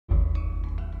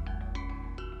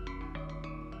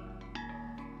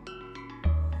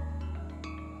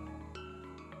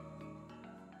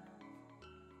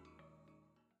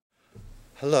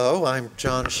Hello, I'm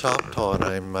John Shoptaw, and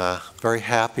I'm very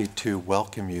happy to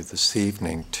welcome you this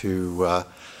evening to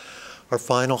our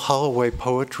final Holloway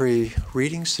Poetry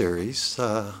reading series,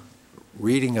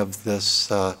 reading of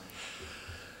this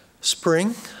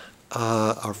spring.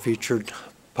 Our featured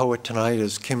poet tonight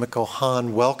is Kimiko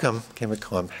Hahn. Welcome,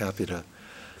 Kimiko. I'm happy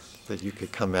that you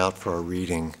could come out for our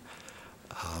reading.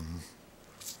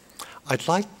 I'd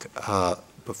like,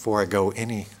 before I go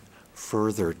any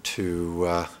further,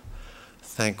 to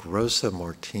thank Rosa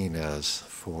Martinez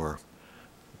for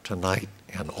tonight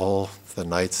and all the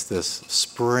nights this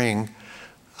spring.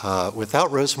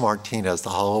 Without Rosa Martinez,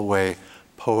 the Holloway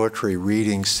Poetry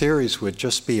Reading Series would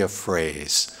just be a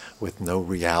phrase with no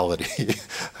reality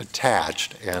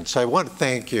attached. And so I want to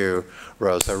thank you,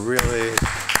 Rosa. I really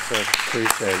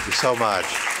appreciate you so much.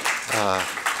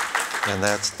 And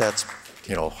that's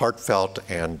heartfelt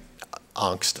and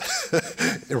angst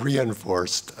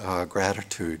reinforced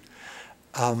gratitude.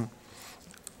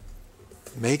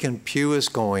 Megan Pugh is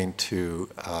going to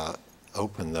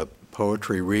open the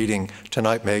poetry reading.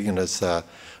 Tonight, Megan is a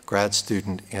grad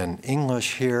student in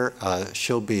English here.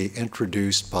 She'll be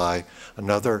introduced by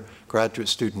another graduate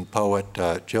student poet,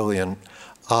 Jillian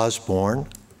Osborne.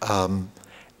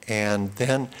 And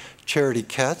then Charity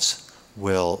Ketz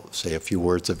will say a few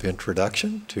words of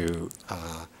introduction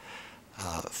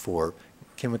for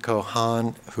Kimiko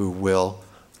Hahn, who will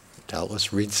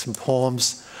doubtless read some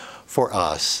poems for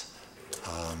us.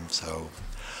 So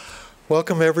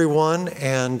welcome everyone,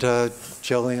 and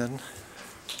Jillian,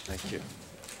 thank you.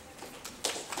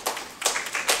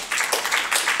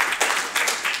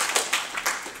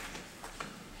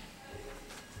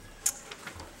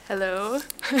 Hello.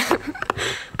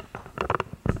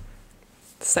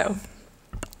 So,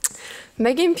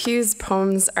 Megan Pugh's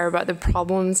poems are about the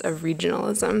problems of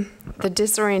regionalism, the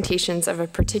disorientations of a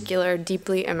particular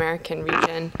deeply American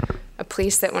region, a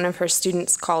place that one of her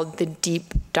students called the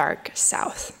deep, dark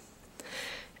South.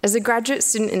 As a graduate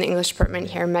student in the English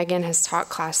department here, Megan has taught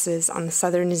classes on the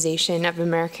Southernization of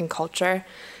American culture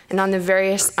and on the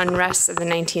various unrests of the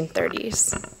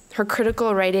 1930s. Her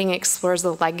critical writing explores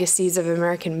the legacies of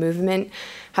American movement,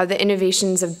 how the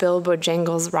innovations of Bill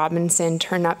Bojangles Robinson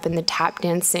turn up in the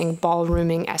tap-dancing,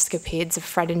 ballrooming escapades of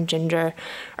Fred and Ginger,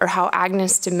 or how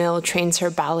Agnes DeMille trains her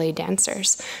ballet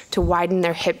dancers to widen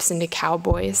their hips into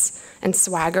cowboys and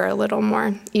swagger a little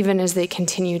more, even as they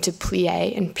continue to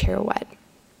plie and pirouette.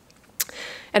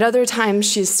 At other times,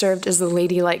 she's served as the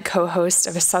ladylike co-host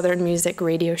of a Southern music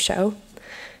radio show,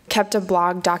 kept a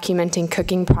blog documenting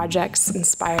cooking projects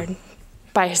inspired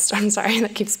by,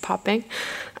 that keeps popping.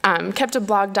 Kept a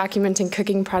blog documenting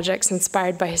cooking projects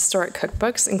inspired by historic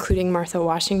cookbooks, including Martha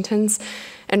Washington's,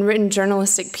 and written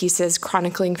journalistic pieces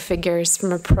chronicling figures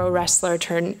from a pro wrestler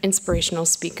turned inspirational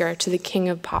speaker to the king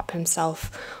of pop himself,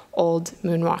 old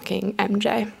moonwalking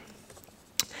MJ.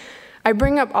 I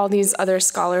bring up all these other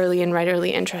scholarly and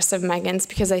writerly interests of Megan's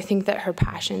because I think that her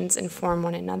passions inform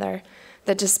one another,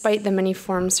 that despite the many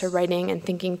forms her writing and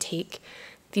thinking take,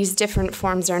 these different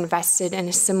forms are invested in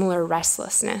a similar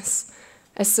restlessness,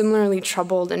 a similarly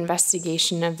troubled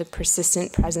investigation of the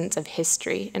persistent presence of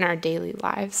history in our daily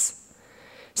lives.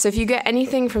 So if you get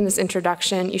anything from this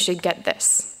introduction, you should get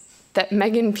this, that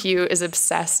Megan Pugh is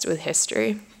obsessed with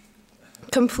history,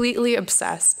 completely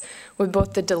obsessed with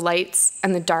both the delights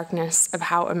and the darkness of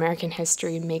how American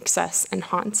history makes us and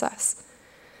haunts us.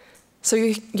 So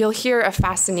you'll hear a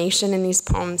fascination in these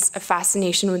poems, a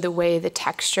fascination with the way the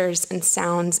textures and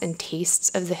sounds and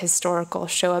tastes of the historical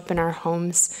show up in our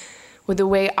homes, with the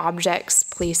way objects,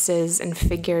 places, and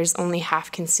figures only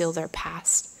half conceal their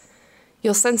past.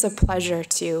 You'll sense a pleasure,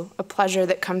 too, a pleasure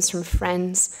that comes from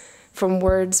friends, from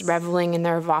words reveling in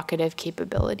their evocative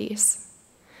capabilities.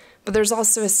 But there's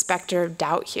also a specter of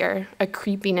doubt here, a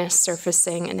creepiness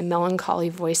surfacing in the melancholy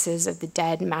voices of the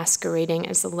dead masquerading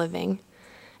as the living.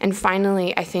 And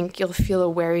finally, I think you'll feel a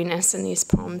wariness in these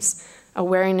poems, a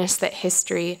wariness that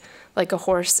history, like a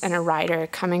horse and a rider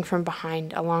coming from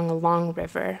behind along a long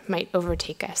river, might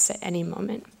overtake us at any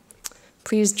moment.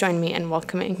 Please join me in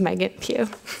welcoming Megan Pugh.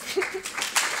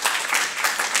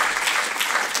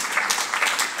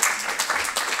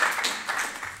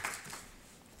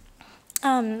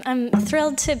 I'm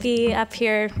thrilled to be up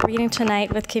here reading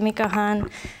tonight with Kimiko Hahn.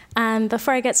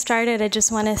 Before I get started, I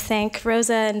just want to thank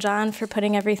Rosa and John for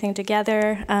putting everything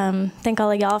together. Thank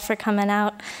all of y'all for coming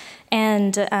out.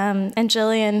 And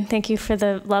Jillian, thank you for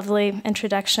the lovely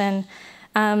introduction.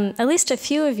 At least a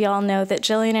few of y'all know that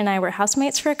Jillian and I were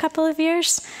housemates for a couple of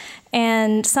years.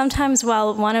 And sometimes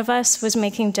while one of us was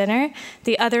making dinner,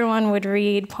 the other one would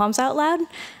read poems out loud.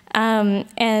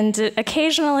 And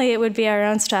occasionally it would be our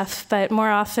own stuff, but more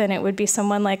often it would be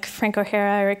someone like Frank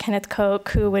O'Hara or Kenneth Koch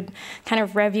who would kind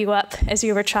of rev you up as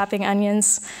you were chopping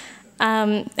onions.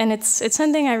 And it's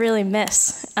something I really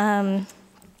miss. I'm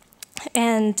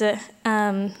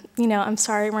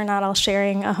sorry we're not all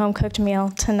sharing a home-cooked meal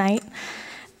tonight,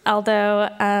 although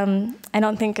I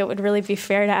don't think it would really be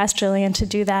fair to ask Jillian to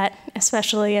do that,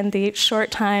 especially in the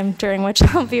short time during which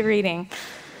I'll be reading.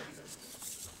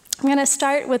 I'm going to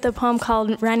start with a poem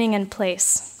called Running in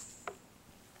Place.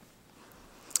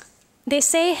 They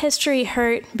say history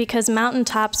hurt because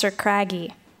mountaintops are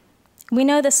craggy. We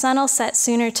know the sun will set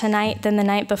sooner tonight than the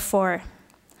night before.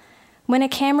 When a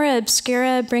camera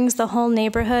obscura brings the whole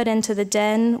neighborhood into the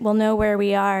den, we'll know where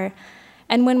we are.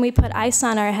 And when we put ice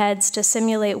on our heads to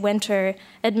simulate winter,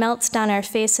 it melts down our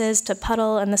faces to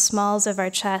puddle in the smalls of our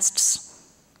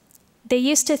chests. They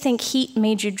used to think heat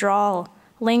made you drawl,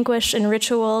 languish in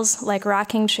rituals like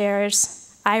rocking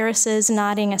chairs, irises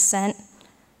nodding assent.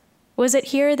 Was it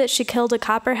here that she killed a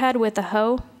copperhead with a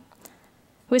hoe?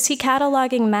 Was he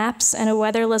cataloging maps in a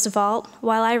weatherless vault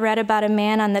while I read about a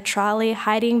man on the trolley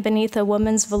hiding beneath a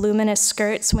woman's voluminous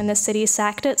skirts when the city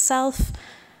sacked itself?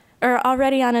 Or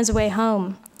already on his way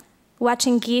home,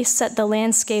 watching geese set the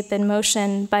landscape in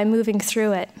motion by moving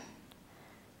through it?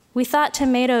 We thought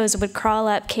tomatoes would crawl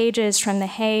up cages from the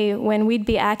hay when we'd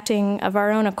be acting of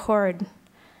our own accord,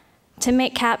 to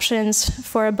make captions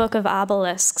for a book of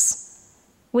obelisks,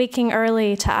 waking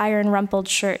early to iron rumpled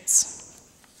shirts.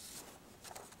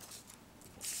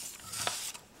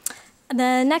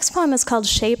 The next poem is called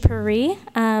Chez Paris,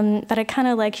 but I'd kind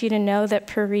of like you to know that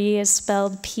Paris is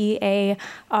spelled P-A-R-E-E.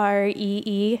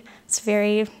 It's a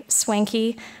very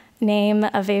swanky name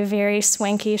of a very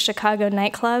swanky Chicago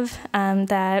nightclub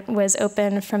that was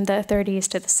open from the 30s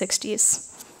to the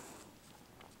 60s.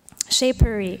 Chez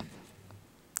Paris.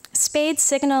 Spades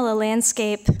signal a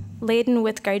landscape laden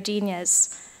with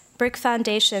gardenias, brick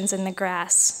foundations in the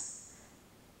grass.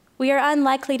 We are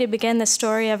unlikely to begin the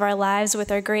story of our lives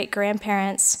with our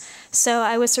great-grandparents, so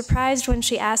I was surprised when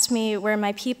she asked me where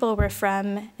my people were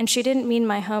from, and she didn't mean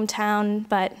my hometown,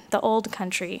 but the old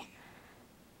country.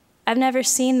 I've never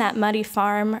seen that muddy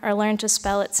farm or learned to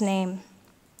spell its name.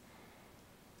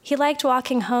 He liked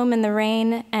walking home in the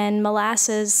rain and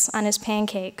molasses on his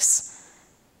pancakes.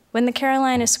 When the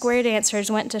Carolina Square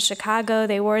dancers went to Chicago,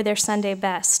 they wore their Sunday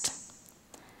best.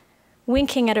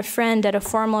 Winking at a friend at a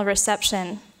formal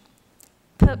reception.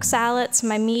 Poke salads,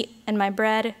 my meat, and my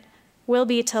bread will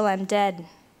be till I'm dead.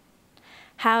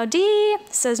 Howdy,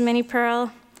 says Minnie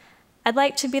Pearl. I'd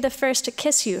like to be the first to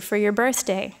kiss you for your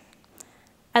birthday.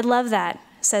 I'd love that,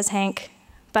 says Hank,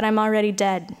 but I'm already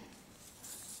dead.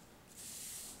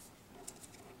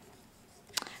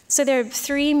 So there are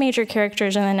three major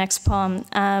characters in the next poem,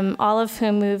 all of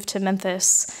whom moved to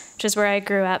Memphis, which is where I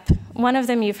grew up. One of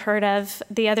them you've heard of.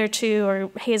 The other two are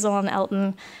Hazel and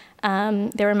Elton.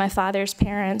 They were my father's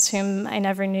parents, whom I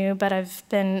never knew, but I've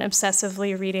been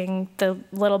obsessively reading the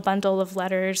little bundle of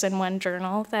letters in one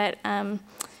journal that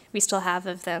we still have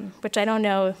of them, which I don't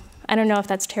know if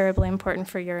that's terribly important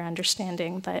for your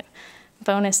understanding, but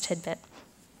bonus tidbit.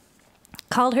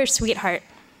 Called her sweetheart.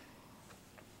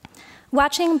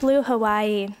 Watching Blue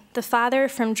Hawaii, the father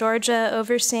from Georgia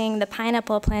overseeing the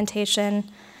pineapple plantation,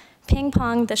 Ping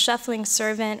Pong, the shuffling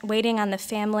servant waiting on the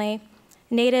family,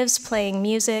 natives playing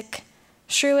music,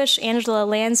 shrewish Angela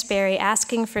Lansbury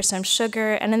asking for some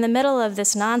sugar, and in the middle of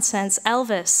this nonsense,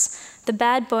 Elvis, the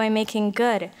bad boy making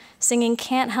good, singing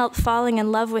Can't Help Falling in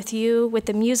Love with You with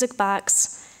the music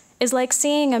box, is like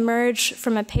seeing emerge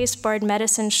from a pasteboard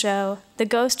medicine show the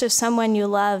ghost of someone you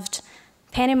loved,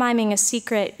 pantomiming a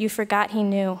secret you forgot he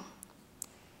knew.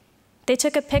 They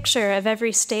took a picture of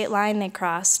every state line they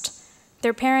crossed.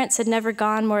 Their parents had never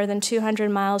gone more than 200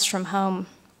 miles from home.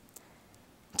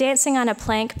 Dancing on a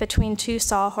plank between two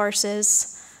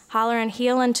sawhorses, hollerin'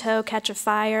 heel and toe catch a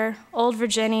fire, old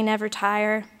Virginia never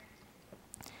tire.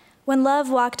 When Love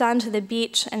walked onto the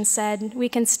beach and said, we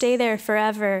can stay there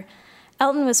forever,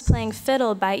 Elton was playing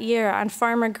fiddle by ear on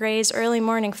Farmer Gray's early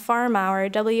morning farm hour,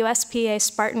 WSPA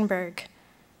Spartanburg.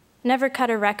 Never cut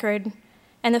a record,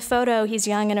 and the photo, he's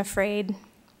young and afraid.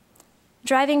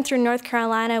 Driving through North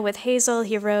Carolina with Hazel,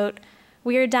 he wrote,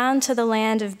 we are down to the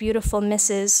land of beautiful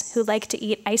misses who like to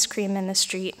eat ice cream in the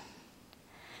street.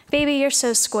 Baby, you're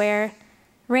so square.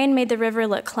 Rain made the river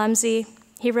look clumsy.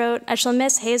 He wrote, I shall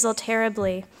miss Hazel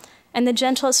terribly, and the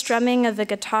gentle strumming of the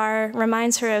guitar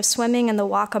reminds her of swimming in the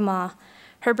Waccamaw,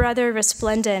 her brother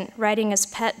resplendent, riding his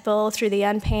pet bull through the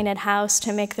unpainted house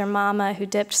to make their mama, who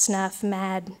dipped snuff,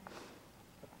 mad.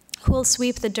 Who'll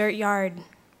sweep the dirt yard?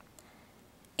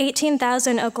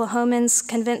 18,000 Oklahomans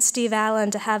convinced Steve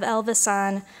Allen to have Elvis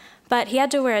on, but he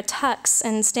had to wear a tux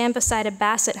and stand beside a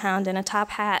basset hound in a top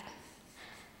hat.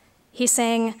 He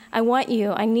sang, "I want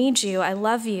you, I need you, I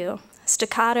love you,"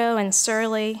 staccato and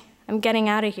surly, "I'm getting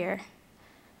out of here."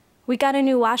 "We got a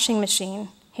new washing machine,"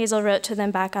 Hazel wrote to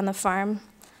them back on the farm.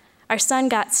 "Our son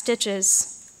got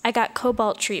stitches. I got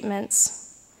cobalt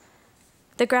treatments."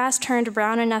 The grass turned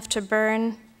brown enough to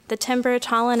burn, the timber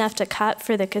tall enough to cut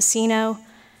for the casino.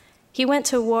 He went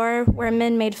to war where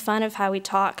men made fun of how he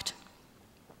talked.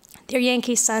 Their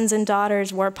Yankee sons and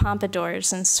daughters wore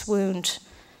pompadours and swooned.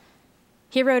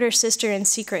 He wrote her sister in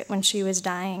secret when she was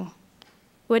dying.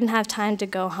 Wouldn't have time to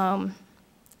go home.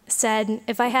 Said,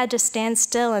 if I had to stand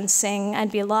still and sing,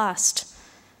 I'd be lost.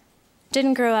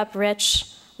 Didn't grow up rich,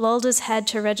 lulled his head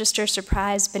to register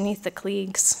surprise beneath the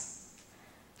Klieg's.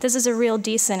 This is a real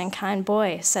decent and kind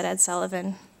boy, said Ed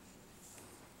Sullivan.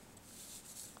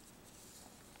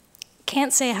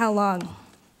 Can't say how long.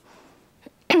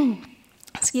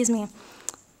 Excuse me.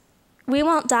 We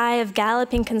won't die of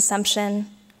galloping consumption,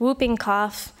 whooping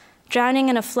cough, drowning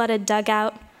in a flooded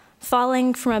dugout,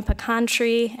 falling from a pecan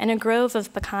tree in a grove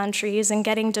of pecan trees and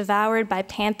getting devoured by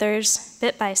panthers,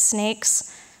 bit by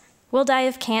snakes. We'll die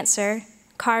of cancer,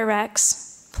 car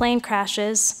wrecks, plane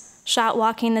crashes, shot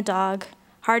walking the dog,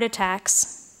 heart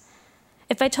attacks.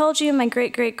 If I told you my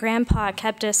great-great-grandpa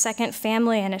kept a second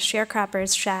family in a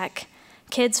sharecropper's shack,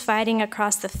 kids fighting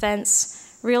across the fence,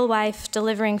 real wife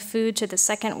delivering food to the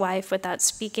second wife without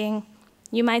speaking,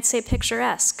 you might say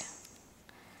picturesque.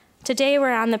 Today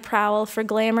we're on the prowl for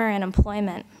glamour and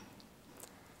employment.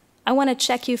 I want to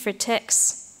check you for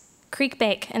ticks, creek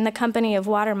bake in the company of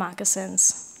water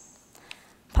moccasins.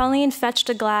 Pauline fetched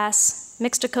a glass,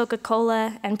 mixed a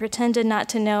Coca-Cola, and pretended not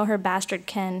to know her bastard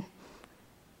kin.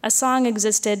 A song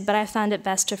existed, but I found it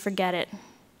best to forget it.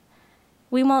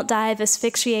 We won't die of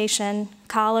asphyxiation,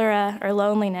 cholera, or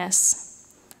loneliness.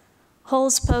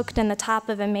 Holes poked in the top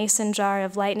of a mason jar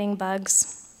of lightning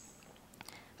bugs.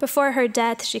 Before her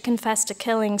death, she confessed to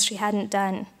killings she hadn't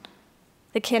done.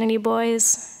 The Kennedy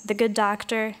boys, the good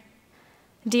doctor,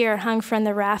 deer hung from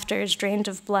the rafters, drained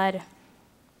of blood.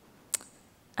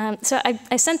 So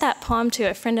I sent that poem to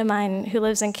a friend of mine who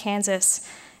lives in Kansas,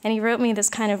 and he wrote me this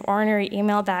kind of ornery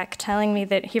email back telling me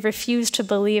that he refused to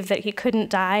believe that he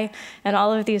couldn't die in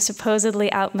all of these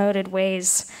supposedly outmoded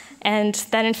ways, and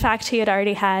that in fact he had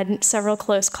already had several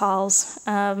close calls.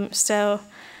 So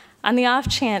on the off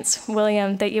chance,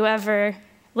 William, that you ever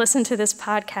listen to this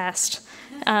podcast,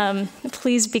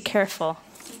 please be careful.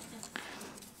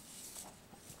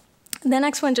 The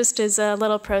next one just is a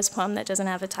little prose poem that doesn't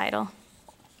have a title.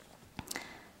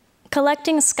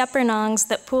 Collecting scuppernongs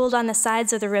that pooled on the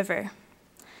sides of the river,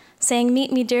 saying,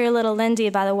 "Meet me, dear little Lindy,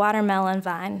 by the watermelon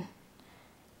vine."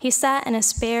 He sat in a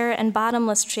spare and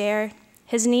bottomless chair,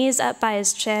 his knees up by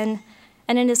his chin,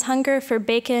 and in his hunger for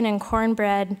bacon and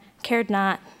cornbread, cared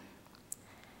not.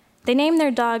 They named their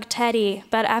dog Teddy,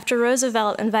 but after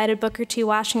Roosevelt invited Booker T.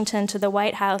 Washington to the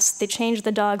White House, they changed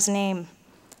the dog's name.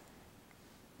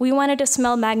 We wanted to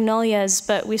smell magnolias,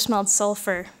 but we smelled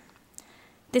sulfur.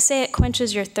 They say it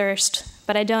quenches your thirst,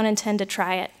 but I don't intend to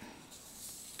try it.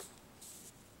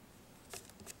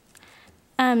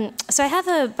 So I have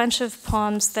a bunch of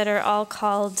poems that are all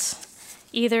called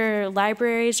either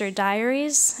libraries or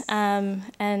diaries,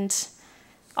 and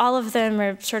all of them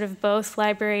are sort of both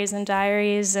libraries and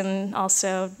diaries, and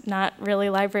also not really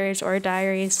libraries or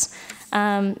diaries.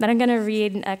 But I'm going to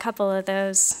read a couple of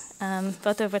those,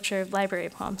 both of which are library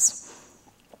poems.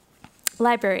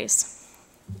 Libraries.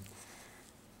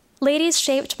 Ladies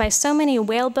shaped by so many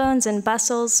whalebones and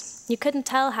bustles, you couldn't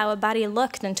tell how a body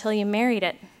looked until you married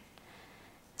it.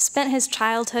 Spent his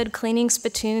childhood cleaning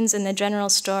spittoons in the general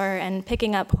store and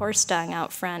picking up horse dung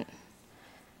out front.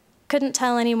 Couldn't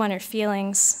tell anyone her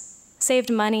feelings,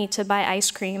 saved money to buy ice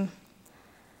cream.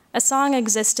 A song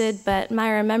existed, but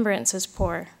my remembrance is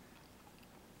poor.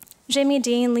 Jimmy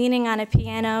Dean leaning on a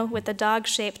piano with a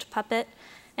dog-shaped puppet,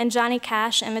 and Johnny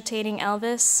Cash imitating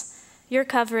Elvis. Your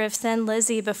cover of Thin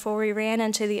Lizzy before we ran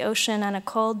into the ocean on a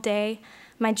cold day,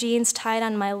 my jeans tied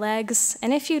on my legs,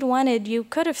 and if you'd wanted, you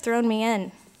could have thrown me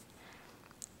in.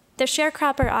 The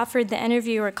sharecropper offered the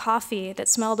interviewer coffee that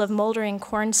smelled of moldering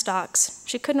corn stalks.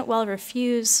 She couldn't well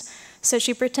refuse, so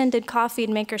she pretended coffee'd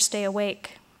make her stay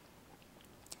awake.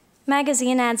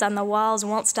 Magazine ads on the walls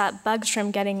won't stop bugs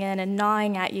from getting in and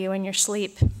gnawing at you in your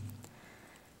sleep.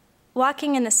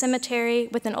 Walking in the cemetery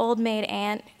with an old maid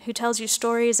aunt who tells you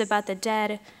stories about the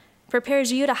dead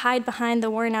prepares you to hide behind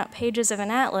the worn-out pages of an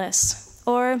atlas,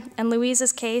 or, in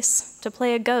Louise's case, to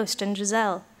play a ghost in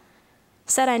Giselle.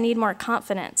 Said I need more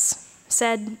confidence.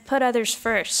 Said, put others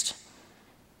first.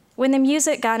 When the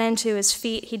music got into his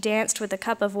feet, he danced with a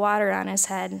cup of water on his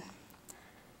head.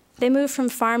 They moved from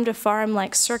farm to farm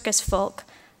like circus folk,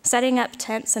 setting up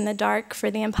tents in the dark for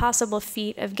the impossible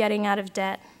feat of getting out of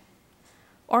debt.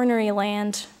 Ornery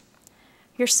land.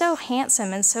 You're so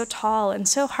handsome and so tall and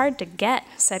so hard to get,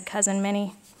 said Cousin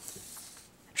Minnie.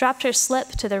 Dropped her slip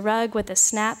to the rug with a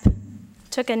snap,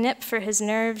 took a nip for his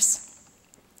nerves.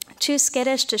 Too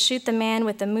skittish to shoot the man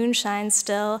with the moonshine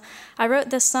still, I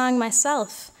wrote this song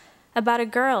myself, about a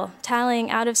girl tallying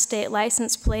out-of-state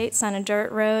license plates on a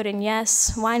dirt road, and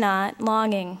yes, why not,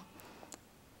 longing.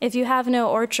 If you have no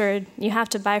orchard, you have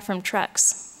to buy from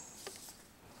trucks.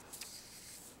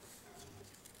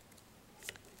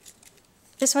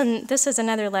 This is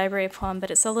another library poem,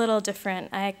 but it's a little different.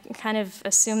 I kind of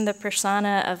assume the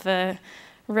persona of a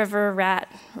river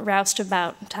rat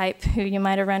roustabout type who you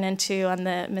might have run into on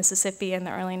the Mississippi in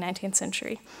the early 19th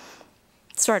century.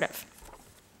 Sort of.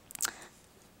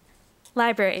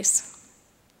 Libraries.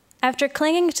 After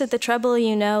clinging to the trouble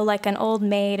you know like an old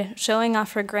maid, showing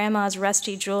off her grandma's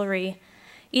rusty jewelry,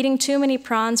 eating too many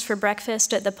prawns for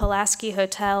breakfast at the Pulaski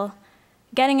Hotel,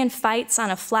 getting in fights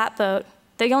on a flatboat,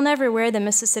 though you'll never wear the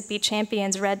Mississippi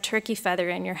champion's red turkey feather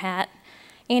in your hat,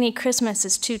 Annie Christmas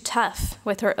is too tough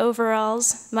with her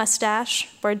overalls, mustache,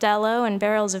 bordello, and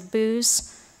barrels of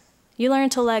booze. You learn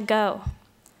to let go.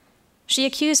 She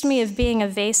accused me of being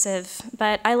evasive,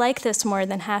 but I like this more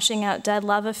than hashing out dead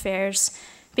love affairs,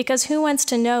 because who wants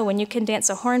to know when you can dance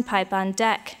a hornpipe on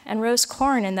deck and roast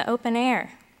corn in the open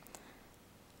air?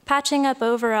 Patching up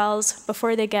overalls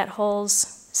before they get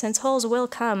holes, since holes will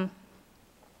come.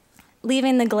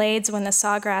 Leaving the glades when the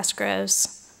sawgrass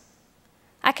grows.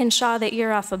 I can shaw the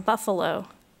ear off a buffalo.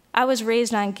 I was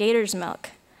raised on gator's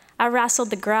milk. I wrestled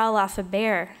the growl off a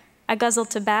bear. I guzzled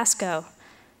Tabasco.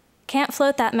 Can't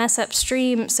float that mess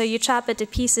upstream, so you chop it to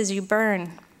pieces you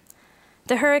burn.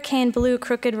 The hurricane blew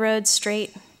crooked roads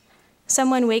straight.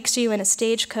 Someone wakes you in a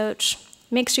stagecoach,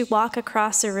 makes you walk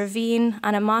across a ravine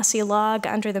on a mossy log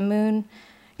under the moon.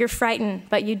 You're frightened,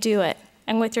 but you do it,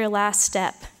 and with your last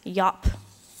step, yop.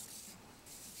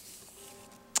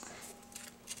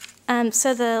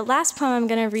 So the last poem I'm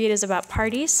going to read is about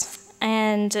parties,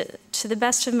 and to the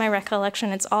best of my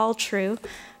recollection, it's all true,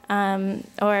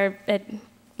 or it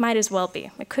might as well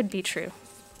be. It could be true.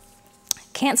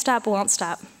 Can't stop, won't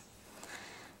stop.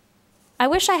 I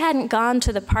wish I hadn't gone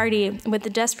to the party with the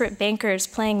desperate bankers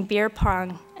playing beer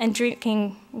pong and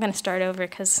drinking. I'm going to start over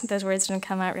because those words didn't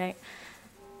come out right.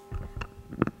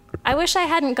 I wish I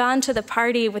hadn't gone to the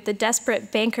party with the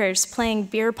desperate bankers playing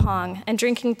beer pong and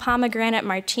drinking pomegranate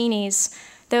martinis,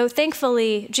 though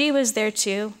thankfully G was there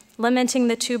too, lamenting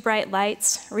the too bright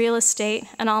lights, real estate,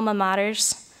 and alma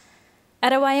maters.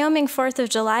 At a Wyoming 4th of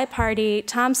July party,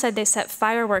 Tom said they set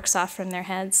fireworks off from their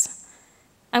heads.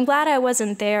 I'm glad I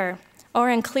wasn't there, or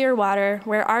in Clearwater,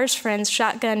 where ours friends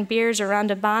shotgun beers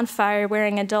around a bonfire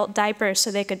wearing adult diapers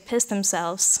so they could piss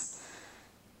themselves.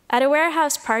 At a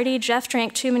warehouse party, Jeff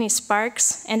drank too many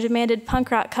Sparks and demanded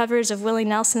punk rock covers of Willie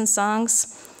Nelson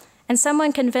songs, and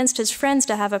someone convinced his friends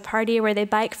to have a party where they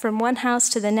bike from one house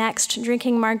to the next,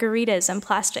 drinking margaritas in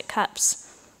plastic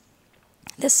cups.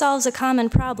 This solves a common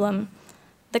problem.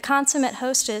 The consummate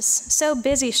hostess, so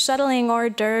busy shuttling hors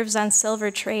d'oeuvres on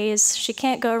silver trays, she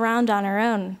can't go around on her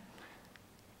own.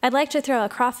 I'd like to throw a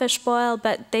crawfish boil,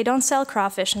 but they don't sell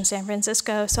crawfish in San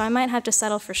Francisco, so I might have to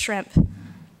settle for shrimp.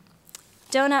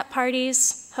 Donut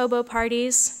parties, hobo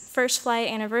parties, first flight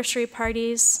anniversary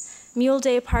parties, Mule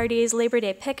Day parties, Labor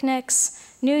Day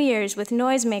picnics, New Year's with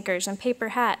noisemakers and paper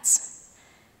hats.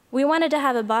 We wanted to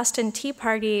have a Boston Tea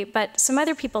Party, but some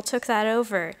other people took that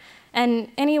over.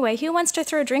 And anyway, who wants to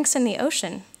throw drinks in the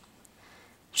ocean?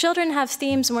 Children have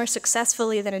themes more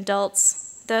successfully than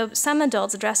adults, though some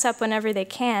adults dress up whenever they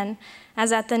can,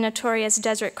 as at the notorious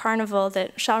Desert Carnival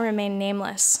that shall remain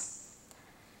nameless.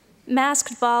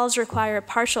 Masked balls require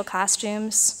partial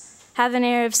costumes, have an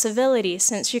air of civility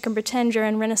since you can pretend you're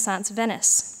in Renaissance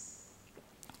Venice.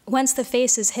 Once the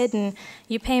face is hidden,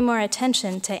 you pay more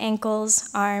attention to ankles,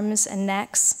 arms, and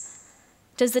necks.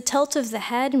 Does the tilt of the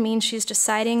head mean she's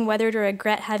deciding whether to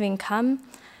regret having come,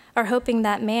 or hoping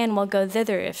that man will go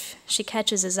thither if she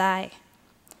catches his eye?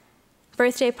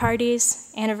 Birthday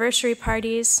parties, anniversary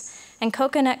parties, and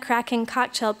coconut cracking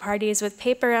cocktail parties with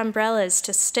paper umbrellas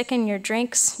to stick in your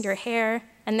drinks, your hair,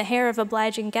 and the hair of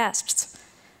obliging guests.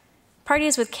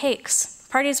 Parties with cakes,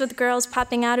 parties with girls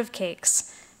popping out of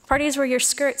cakes, parties where your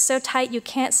skirt's so tight you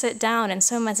can't sit down and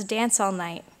so must dance all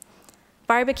night.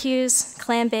 Barbecues,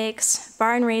 clam bakes,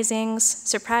 barn raisings,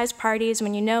 surprise parties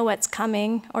when you know what's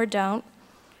coming or don't.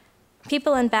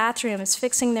 People in bathrooms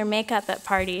fixing their makeup at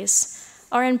parties,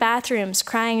 or in bathrooms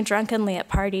crying drunkenly at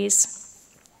parties,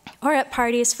 or at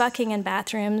parties fucking in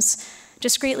bathrooms,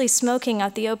 discreetly smoking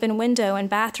out the open window in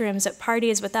bathrooms at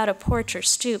parties without a porch or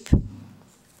stoop.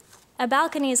 A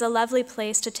balcony is a lovely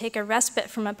place to take a respite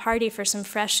from a party for some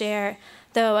fresh air,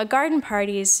 though at garden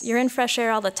parties, you're in fresh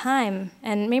air all the time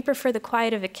and may prefer the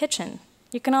quiet of a kitchen.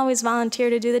 You can always volunteer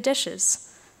to do the dishes.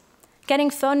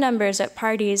 Getting phone numbers at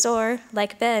parties or,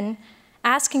 like Ben,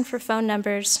 asking for phone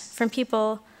numbers from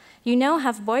people you know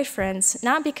have boyfriends,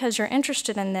 not because you're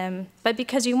interested in them, but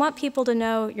because you want people to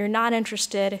know you're not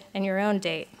interested in your own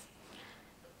date.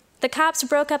 The cops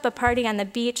broke up a party on the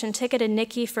beach and ticketed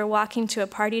Nikki for walking to a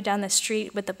party down the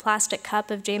street with a plastic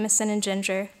cup of Jameson and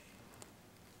ginger.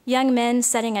 Young men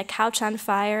setting a couch on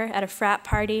fire at a frat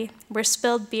party where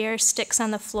spilled beer sticks on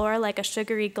the floor like a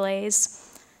sugary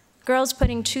glaze. Girls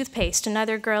putting toothpaste in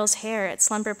other girls' hair at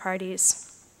slumber parties.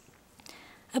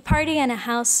 A party in a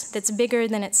house that's bigger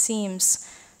than it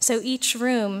seems, so each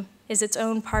room is its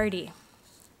own party.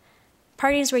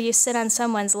 Parties where you sit on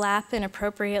someone's lap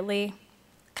inappropriately.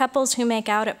 Couples who make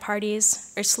out at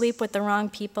parties or sleep with the wrong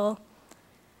people.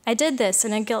 I did this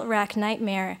in a guilt-racked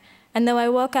nightmare, and though I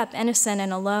woke up innocent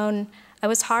and alone, I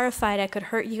was horrified I could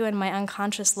hurt you in my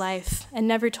unconscious life and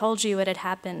never told you it had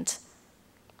happened.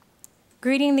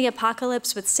 Greeting the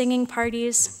apocalypse with singing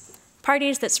parties,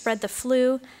 parties that spread the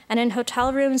flu, and in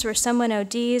hotel rooms where someone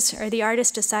ODs or the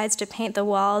artist decides to paint the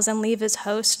walls and leave his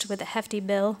host with a hefty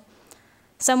bill.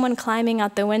 Someone climbing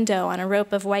out the window on a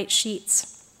rope of white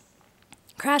sheets.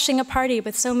 Crashing a party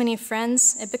with so many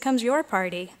friends, it becomes your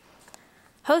party.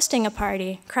 Hosting a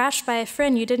party, crashed by a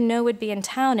friend you didn't know would be in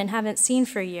town and haven't seen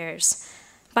for years.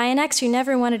 By an ex you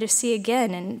never wanted to see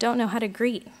again and don't know how to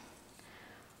greet.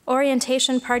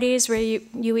 Orientation parties where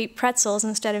you eat pretzels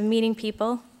instead of meeting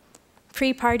people.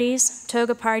 Pre-parties,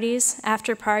 toga parties,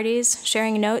 after parties,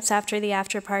 sharing notes after the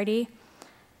after party.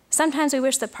 Sometimes we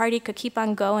wish the party could keep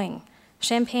on going.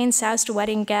 Champagne-soused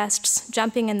wedding guests,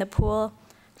 jumping in the pool,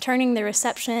 turning the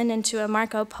reception into a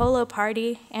Marco Polo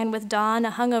party, and with dawn,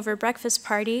 a hungover breakfast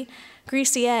party,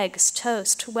 greasy eggs,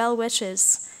 toast, well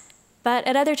wishes. But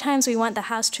at other times we want the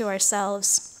house to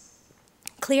ourselves.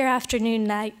 Clear afternoon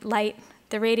light,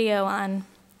 the radio on.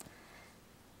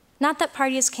 Not that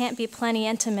parties can't be plenty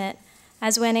intimate,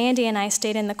 as when Andy and I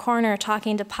stayed in the corner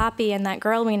talking to Poppy and that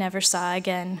girl we never saw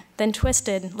again, then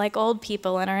twisted like old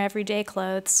people in our everyday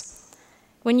clothes.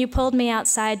 When you pulled me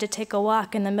outside to take a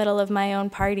walk in the middle of my own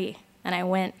party, and I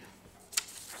went.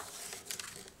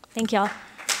 Thank y'all.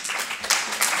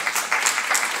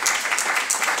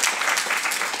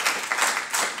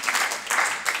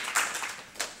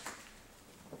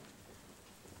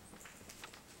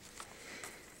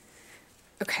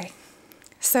 Okay,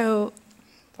 so,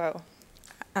 whoa.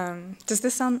 Does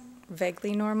this sound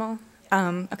vaguely normal?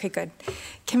 Okay, good.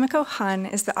 Kimiko Hahn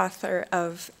is the author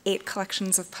of 8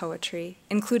 collections of poetry,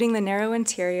 including The Narrow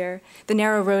Interior, The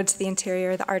Narrow Road to the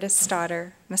Interior, The Artist's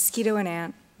Daughter, Mosquito and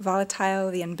Ant,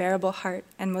 Volatile, The Unbearable Heart,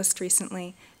 and most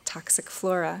recently, Toxic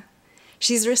Flora.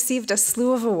 She's received a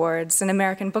slew of awards, an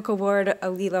American Book Award, a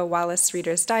Lila Wallace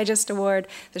Reader's Digest Award,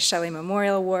 the Shelley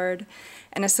Memorial Award,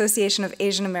 an Association of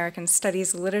Asian American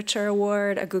Studies Literature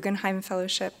Award, a Guggenheim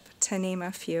Fellowship, to name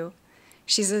a few.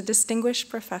 She's a distinguished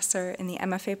professor in the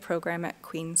MFA program at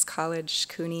Queens College,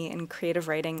 CUNY, in creative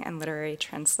writing and literary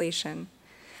translation.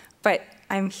 But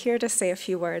I'm here to say a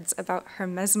few words about her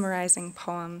mesmerizing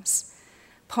poems,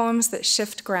 poems that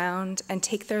shift ground and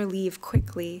take their leave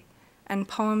quickly, and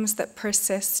poems that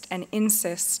persist and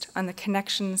insist on the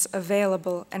connections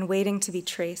available and waiting to be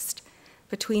traced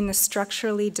between the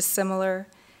structurally dissimilar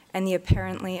and the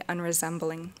apparently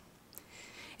unresembling.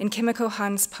 In Kimiko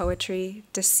Hahn's poetry,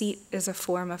 deceit is a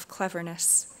form of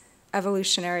cleverness,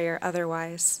 evolutionary or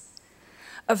otherwise.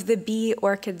 Of the bee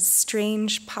orchid's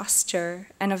strange posture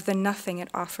and of the nothing it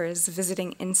offers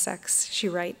visiting insects, she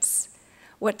writes,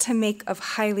 what to make of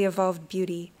highly evolved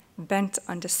beauty bent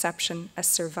on deception as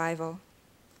survival.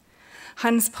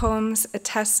 Hahn's poems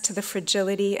attest to the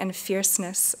fragility and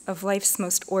fierceness of life's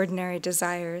most ordinary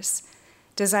desires,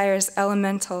 desires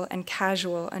elemental and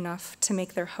casual enough to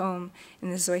make their home in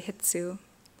the zoihitsu,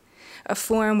 a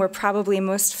form we're probably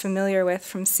most familiar with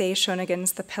from Sei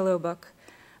Shonagen's The Pillow Book,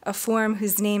 a form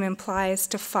whose name implies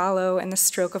to follow in the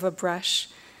stroke of a brush,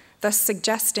 thus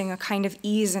suggesting a kind of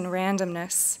ease and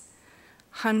randomness.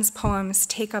 Hahn's poems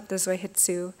take up the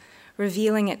zoihitsu,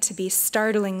 revealing it to be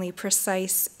startlingly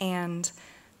precise and,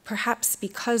 perhaps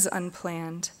because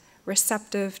unplanned,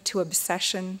 receptive to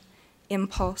obsession,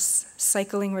 impulse,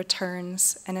 cycling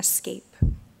returns, and escape.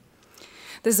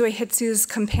 The zoihitsu's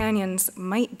companions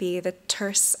might be the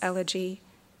terse elegy,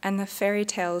 and the fairy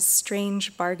tale's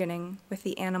strange bargaining with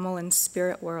the animal and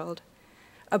spirit world,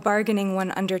 a bargaining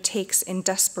one undertakes in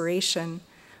desperation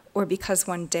or because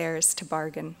one dares to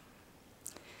bargain.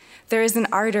 There is an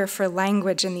ardor for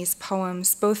language in these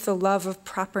poems, both the love of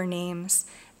proper names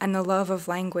and the love of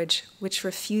language which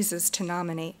refuses to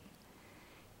nominate.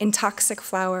 In Toxic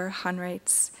Flower, Hahn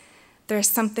writes, there is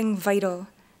something vital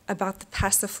about the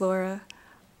Passiflora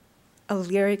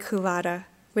auriculata,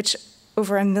 which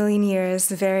over 1 million years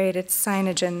varied its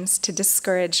cyanogens to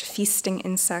discourage feasting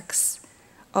insects,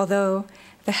 although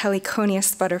the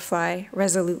heliconius butterfly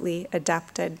resolutely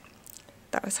adapted.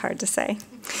 That was hard to say.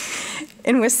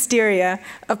 In Wisteria,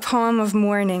 a poem of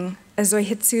mourning, a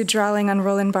Zoihitsu drawing on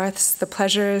Roland Barthes' The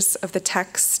Pleasures of the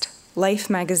Text, Life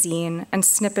magazine, and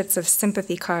snippets of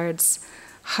sympathy cards,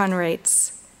 Hahn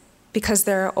writes, because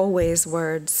there are always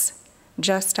words,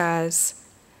 just as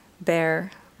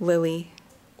bear, lily,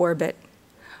 orbit,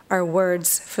 are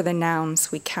words for the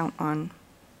nouns we count on.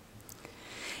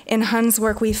 In Hahn's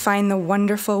work, we find the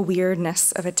wonderful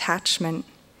weirdness of attachment,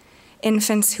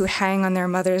 infants who hang on their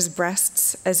mother's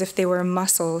breasts as if they were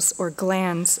muscles or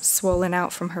glands swollen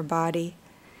out from her body.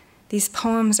 These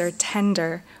poems are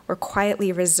tender or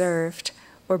quietly reserved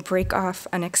or break off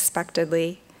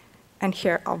unexpectedly. And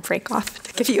here, I'll break off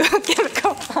to give you a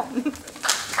Kimiko Hahn.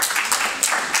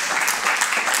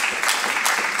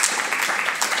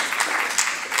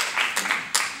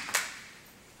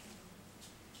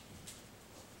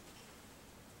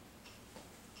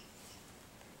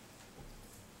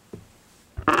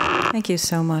 Thank you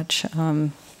so much.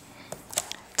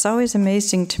 It's always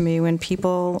amazing to me when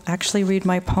people actually read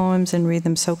my poems and read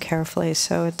them so carefully.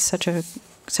 So it's such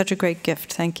a great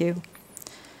gift. Thank you,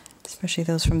 especially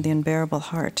those from the unbearable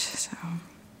heart. So,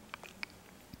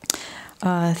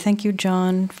 thank you,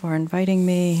 John, for inviting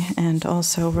me, and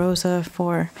also Rosa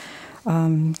for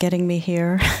getting me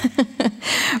here.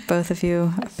 Both of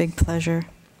you, a big pleasure.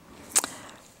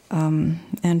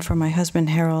 And for my husband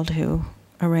Harold, who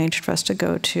arranged for us to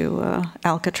go to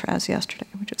Alcatraz yesterday,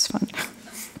 which was fun.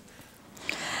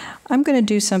 I'm going to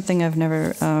do something I've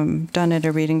never done at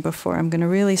a reading before. I'm going to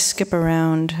really skip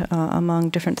around among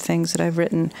different things that I've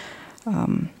written.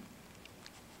 And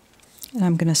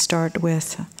I'm going to start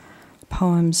with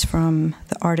poems from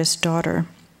The Artist's Daughter,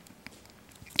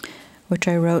 which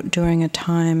I wrote during a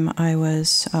time I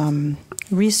was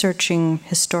researching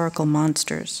historical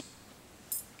monsters.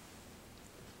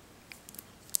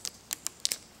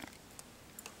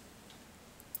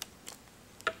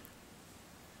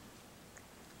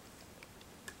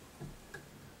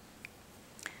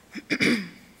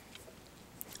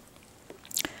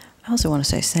 I also want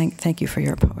to say thank you for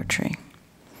your poetry.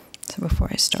 So before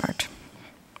I start,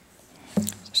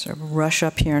 sort of rush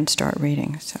up here and start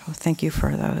reading. So thank you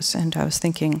for those. And I was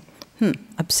thinking,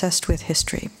 obsessed with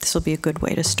history. This will be a good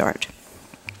way to start.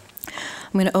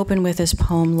 I'm going to open with this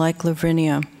poem, Like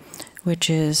Lavinia, which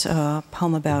is a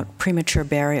poem about premature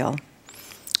burial.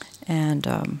 And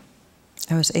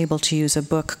I was able to use a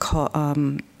book called,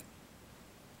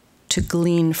 to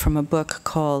glean from a book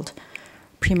called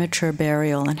Premature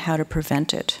Burial and How to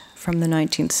Prevent It from the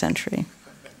 19th century.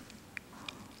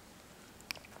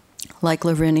 Like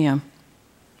Lavinia.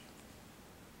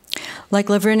 Like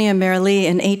Lavinia Merli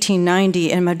in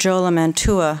 1890 in Majola,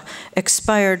 Mantua,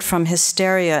 expired from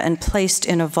hysteria and placed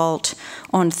in a vault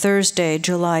on Thursday,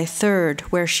 July 3rd,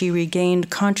 where she regained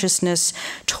consciousness,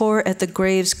 tore at the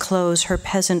grave's clothes her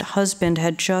peasant husband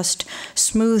had just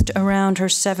smoothed around her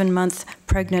 7-month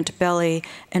pregnant belly,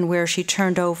 and where she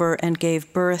turned over and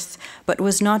gave birth, but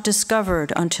was not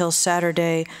discovered until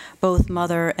Saturday, both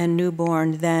mother and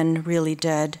newborn then really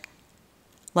dead.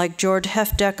 Like George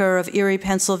Hefdecker of Erie,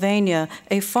 Pennsylvania,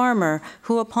 a farmer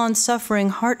who, upon suffering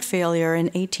heart failure in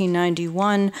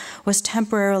 1891, was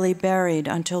temporarily buried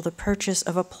until the purchase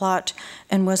of a plot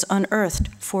and was unearthed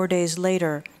 4 days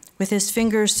later, with his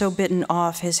fingers so bitten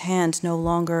off his hands no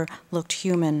longer looked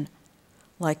human.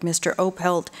 Like Mr.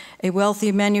 Opelt, a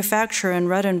wealthy manufacturer in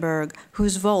Ruttenberg,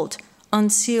 whose vault,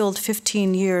 unsealed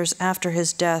 15 years after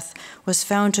his death, was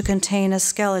found to contain a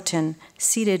skeleton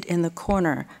seated in the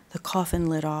corner, the coffin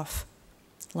lid off.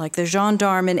 Like the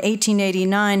gendarme in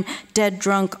 1889, dead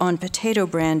drunk on potato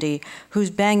brandy, whose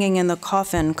banging in the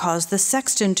coffin caused the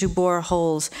sexton to bore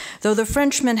holes, though the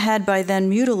Frenchman had by then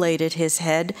mutilated his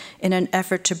head in an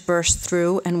effort to burst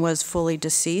through and was fully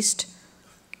deceased.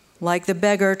 Like the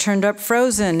beggar turned up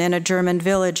frozen in a German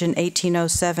village in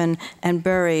 1807 and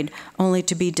buried, only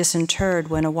to be disinterred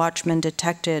when a watchman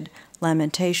detected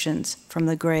lamentations from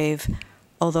the grave,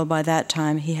 although by that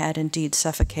time he had indeed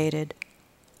suffocated.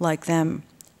 Like them,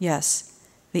 yes,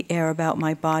 the air about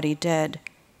my body dead,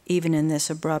 even in this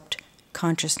abrupt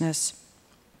consciousness.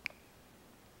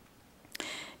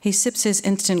 He sips his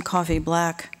instant coffee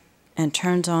black and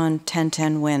turns on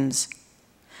 1010 Winds.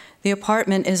 The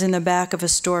apartment is in the back of a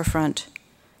storefront.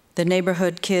 The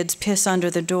neighborhood kids piss under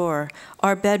the door.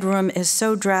 Our bedroom is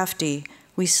so drafty,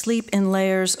 we sleep in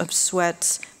layers of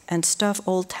sweats and stuff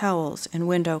old towels in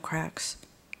window cracks.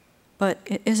 But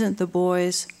it isn't the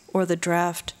boys or the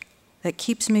draft that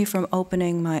keeps me from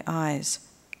opening my eyes.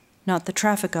 Not the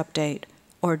traffic update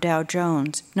or Dow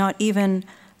Jones, not even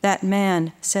that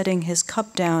man setting his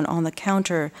cup down on the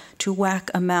counter to whack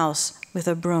a mouse with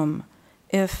a broom.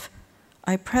 If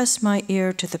I press my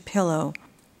ear to the pillow,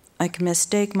 I can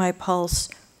mistake my pulse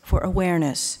for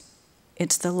awareness.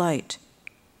 It's the light,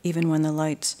 even when the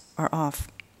lights are off.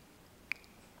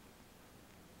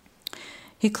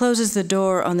 He closes the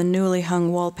door on the newly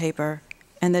hung wallpaper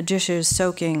and the dishes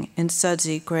soaking in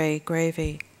sudsy gray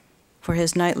gravy for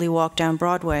his nightly walk down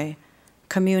Broadway,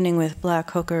 communing with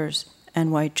black hookers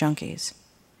and white junkies.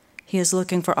 He is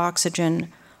looking for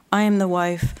oxygen. I am the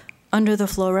wife, under the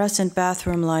fluorescent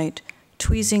bathroom light,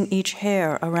 tweezing each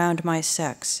hair around my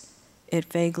sex. It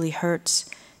vaguely hurts.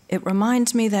 It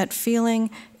reminds me that feeling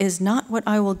is not what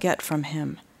I will get from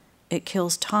him. It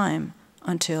kills time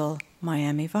until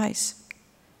Miami Vice.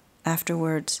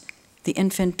 Afterwards, the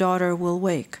infant daughter will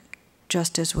wake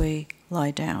just as we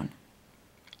lie down.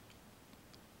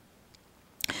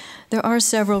 There are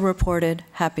several reported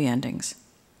happy endings,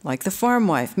 like the farm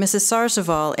wife, Mrs.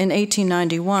 Sarceval, in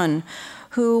 1891,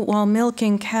 who, while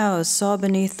milking cows, saw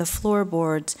beneath the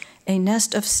floorboards a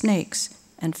nest of snakes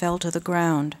and fell to the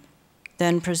ground,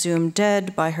 then presumed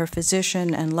dead by her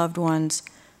physician and loved ones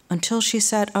until she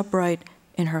sat upright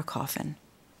in her coffin.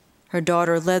 Her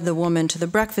daughter led the woman to the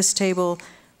breakfast table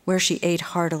where she ate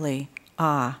heartily.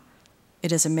 Ah,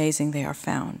 it is amazing they are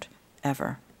found,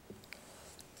 ever.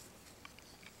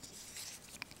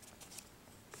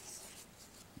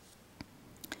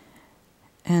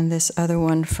 And this other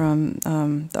one from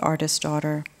the artist's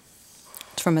daughter,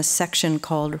 it's from a section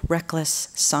called Reckless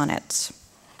Sonnets.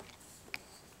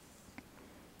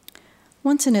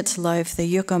 Once in its life, the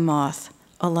yucca moth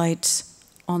alights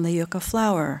on the yucca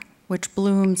flower, which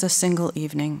blooms a single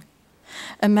evening.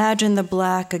 Imagine the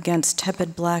black against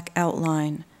tepid black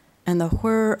outline and the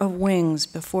whir of wings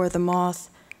before the moth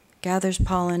gathers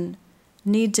pollen,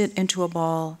 kneads it into a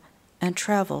ball, and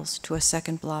travels to a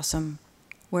second blossom,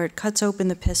 where it cuts open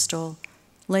the pistil,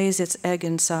 lays its egg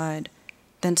inside,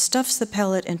 then stuffs the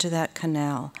pellet into that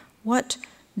canal. What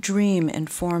dream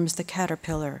informs the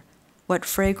caterpillar? What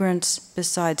fragrance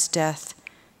besides death?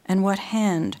 And what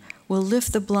hand will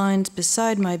lift the blinds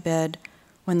beside my bed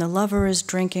when the lover is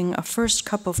drinking a first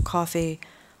cup of coffee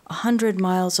 100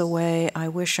 miles away? I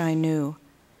wish I knew.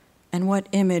 And what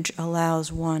image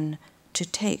allows one to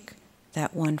take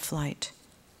that one flight?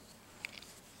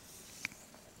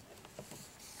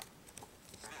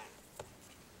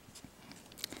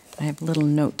 I have a little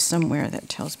note somewhere that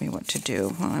tells me what to do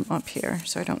while I'm up here,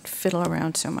 so I don't fiddle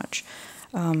around so much.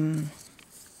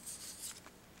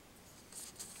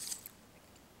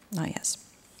 Yes.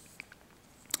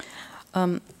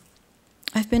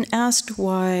 I've been asked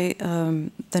why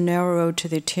The Narrow Road to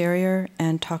the Interior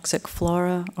and Toxic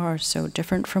Flora are so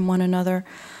different from one another.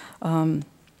 But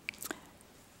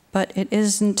it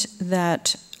isn't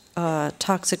that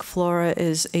Toxic Flora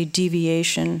is a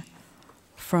deviation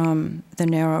from The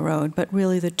Narrow Road, but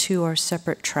really the two are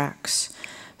separate tracks.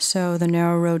 So The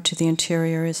Narrow Road to the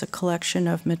Interior is a collection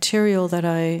of material that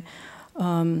I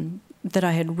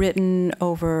had written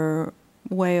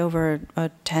way over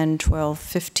a 10, 12,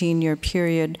 15-year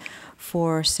period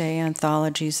for, say,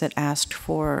 anthologies that asked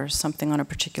for something on a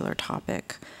particular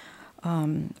topic,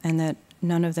 and that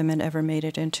none of them had ever made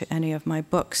it into any of my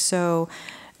books. So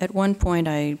at one point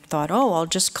I thought, oh, I'll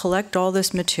just collect all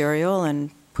this material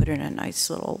and put it in a nice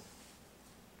little,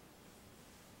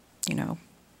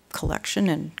 collection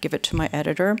and give it to my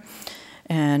editor.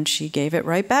 And she gave it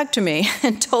right back to me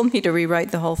and told me to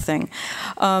rewrite the whole thing,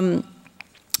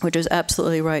 which is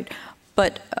absolutely right.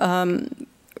 But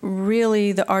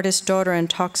really, The Artist's Daughter and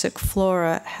Toxic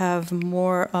Flora have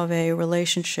more of a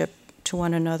relationship to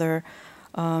one another,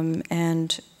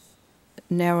 and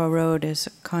Narrow Road is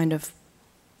a kind of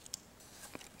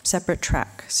separate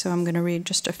track. So I'm going to read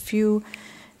just a few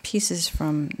pieces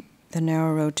from The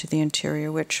Narrow Road to the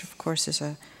Interior, which, of course, is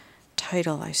a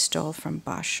title I stole from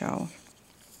Basho.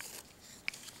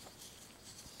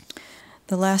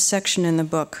 The last section in the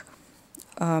book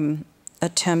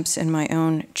attempts in my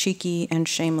own cheeky and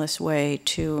shameless way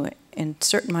to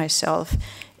insert myself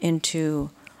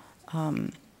into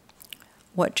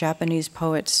what Japanese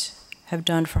poets have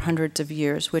done for hundreds of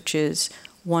years, which is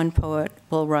one poet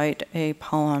will write a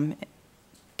poem,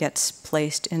 gets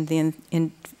placed in the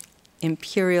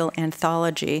Imperial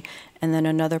Anthology, and then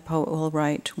another poet will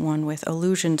write one with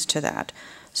allusions to that.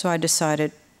 So I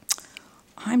decided,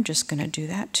 I'm just going to do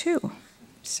that too.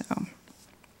 So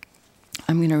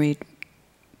I'm going to read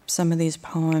some of these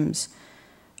poems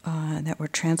that were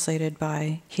translated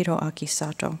by Hiroaki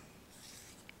Sato.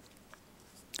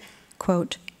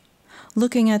 Quote,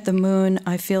 "Looking at the moon,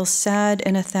 I feel sad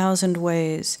in 1,000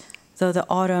 ways, though the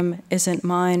autumn isn't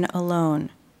mine alone.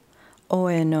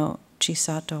 Oe no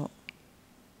Chisato."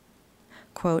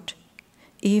 Quote,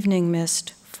 "Evening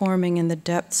mist forming in the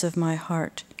depths of my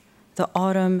heart, the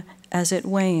autumn as it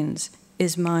wanes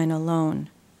is mine alone.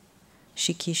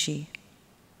 Shikishi."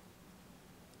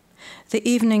 "The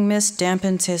evening mist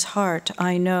dampens his heart,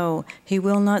 I know, he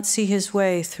will not see his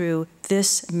way through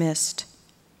this mist.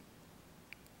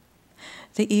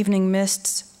 The evening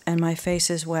mists and my face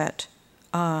is wet,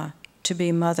 ah, to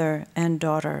be mother and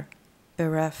daughter,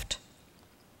 bereft.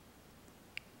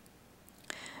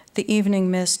 The evening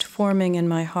mist forming in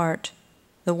my heart,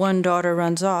 the one daughter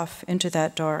runs off into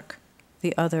that dark,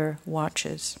 the other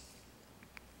watches."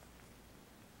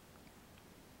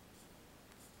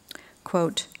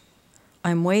 Quote,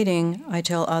 "I'm waiting, I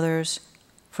tell others,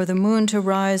 for the moon to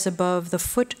rise above the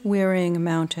foot-wearying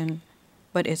mountain,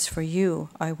 but it's for you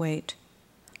I wait."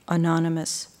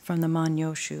 Anonymous from the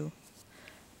Manyoshu.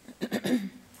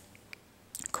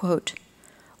 Quote,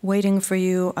 "Waiting for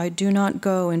you, I do not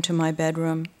go into my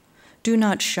bedroom. Do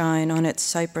not shine on its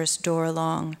cypress door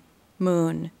long,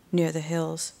 moon near the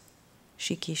hills."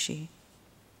 Shikishi.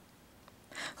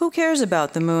 "Who cares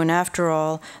about the moon after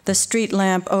all? The street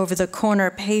lamp over the corner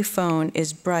payphone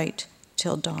is bright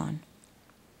till dawn.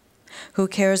 Who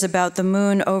cares about the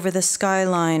moon over the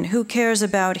skyline? Who cares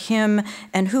about him?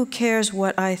 And who cares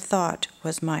what I thought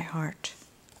was my heart?"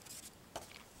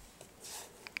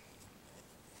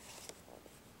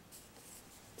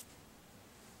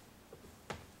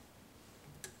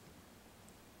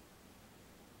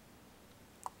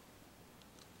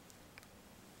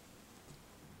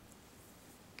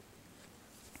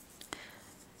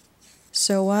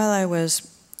 So while I was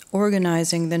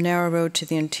organizing The Narrow Road to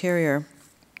the Interior,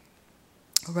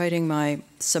 writing my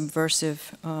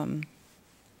subversive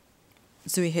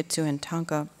Zuihitsu and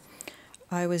Tanka,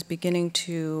 I was beginning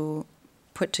to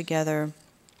put together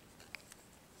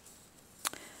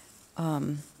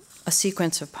a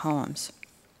sequence of poems.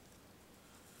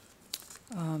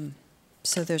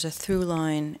 So there's a through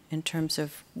line in terms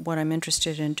of what I'm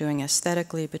interested in doing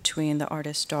aesthetically between The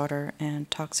Artist's Daughter and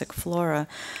Toxic Flora.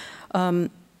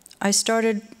 I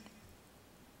started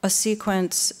a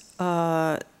sequence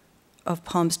of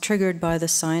poems triggered by the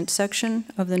science section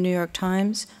of the New York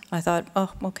Times. I thought,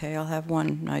 oh, okay, I'll have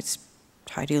one nice,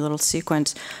 tidy little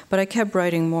sequence. But I kept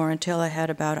writing more until I had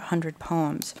about 100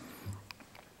 poems.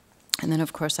 And then,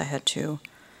 of course, I had to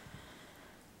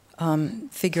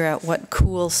figure out what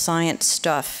cool science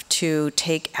stuff to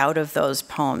take out of those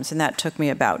poems. And that took me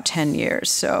about 10 years.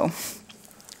 So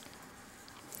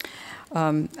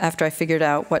after I figured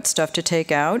out what stuff to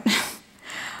take out,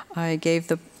 I gave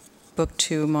the book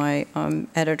to my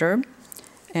editor,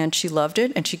 and she loved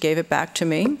it, and she gave it back to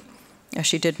me.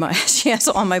 She has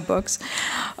all my books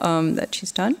that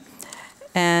she's done.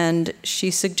 And she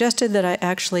suggested that I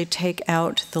actually take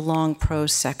out the long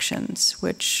prose sections,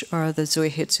 which are the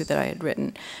Zuihitsu that I had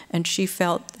written. And she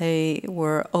felt they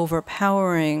were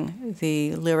overpowering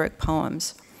the lyric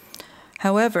poems.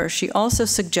 However, she also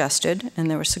suggested, and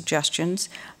there were suggestions,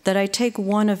 that I take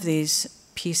one of these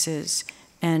pieces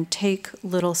and take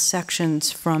little sections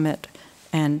from it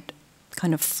and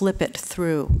kind of flip it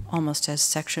through, almost as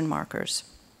section markers.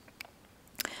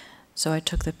 So I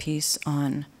took the piece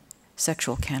on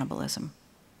sexual cannibalism,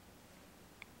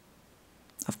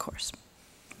 of course.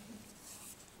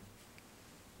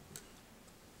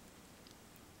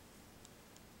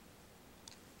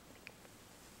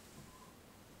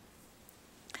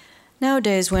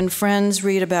 Nowadays, when friends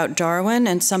read about Darwin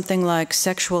and something like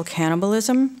sexual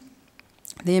cannibalism,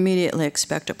 they immediately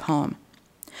expect a poem.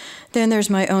 Then there's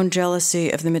my own jealousy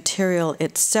of the material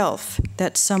itself,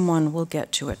 that someone will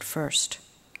get to it first.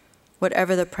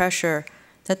 Whatever the pressure,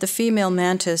 that the female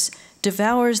mantis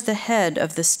devours the head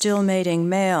of the still mating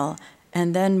male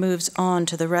and then moves on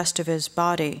to the rest of his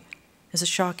body is a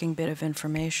shocking bit of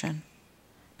information.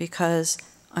 Because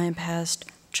I am past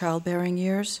childbearing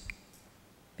years,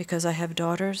 because I have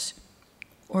daughters,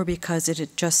 or because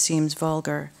it just seems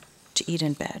vulgar to eat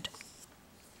in bed.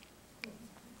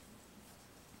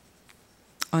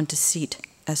 On deceit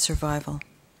as survival.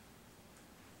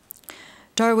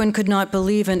 Darwin could not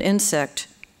believe an insect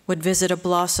would visit a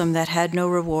blossom that had no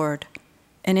reward,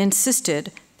 and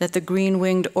insisted that the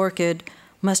green-winged orchid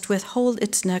must withhold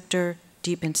its nectar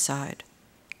deep inside.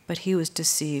 But he was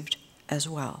deceived as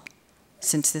well,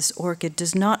 since this orchid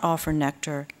does not offer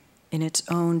nectar in its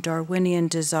own Darwinian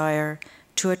desire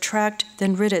to attract,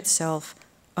 then rid itself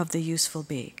of the useful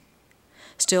bee.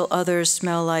 Still others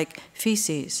smell like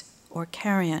feces or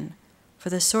carrion, for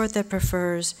the sort that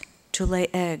prefers to lay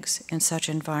eggs in such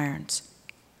environs.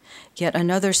 Yet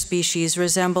another species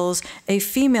resembles a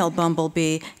female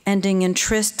bumblebee ending in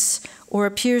trysts, or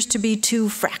appears to be two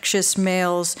fractious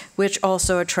males, which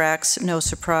also attracts, no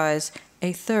surprise,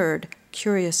 a third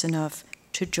curious enough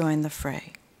to join the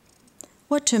fray.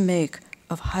 What to make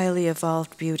of highly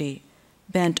evolved beauty,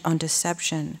 bent on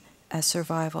deception as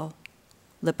survival?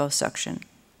 Liposuction,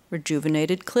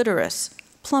 rejuvenated clitoris,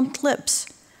 plumped lips.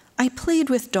 I plead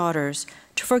with daughters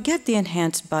to forget the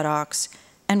enhanced buttocks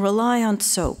and rely on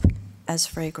soap as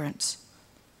fragrance.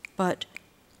 But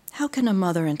how can a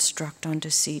mother instruct on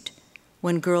deceit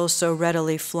when girls so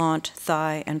readily flaunt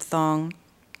thigh and thong,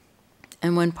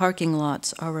 and when parking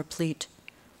lots are replete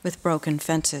with broken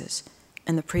fences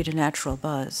and the preternatural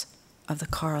buzz of the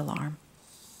car alarm?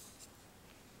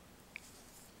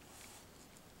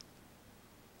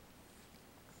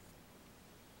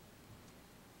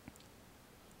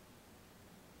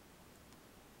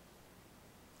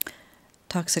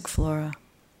 Toxic Flora.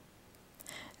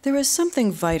 There is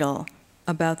something vital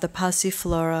about the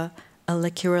Passiflora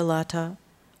alicurilata,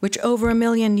 which over 1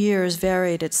 million years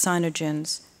varied its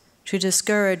cyanogens to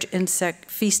discourage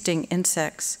feasting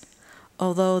insects,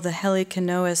 although the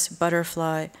helicanois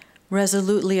butterfly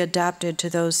resolutely adapted to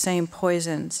those same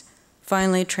poisons,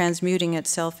 finally transmuting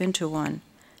itself into one,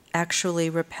 actually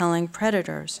repelling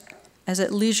predators as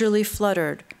it leisurely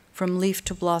fluttered from leaf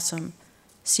to blossom,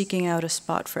 seeking out a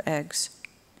spot for eggs.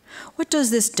 What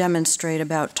does this demonstrate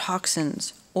about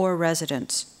toxins or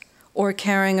residents, or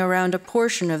carrying around a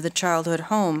portion of the childhood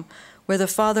home where the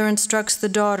father instructs the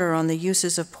daughter on the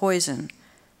uses of poison,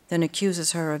 then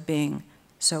accuses her of being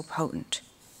so potent?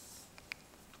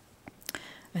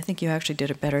 I think you actually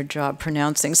did a better job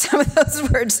pronouncing some of those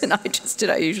words than I just did.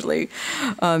 I usually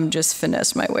just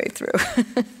finesse my way through.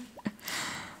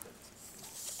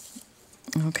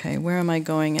 Okay, where am I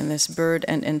going in this bird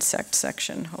and insect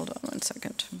section? Hold on one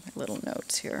second, my little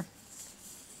notes here.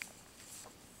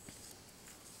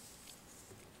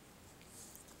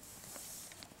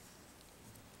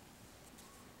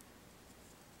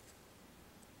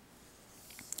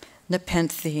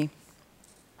 Nepenthe.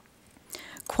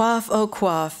 Quaff, oh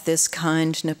quaff, this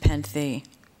kind Nepenthe.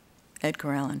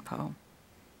 Edgar Allan Poe.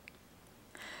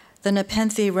 The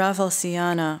Nepenthe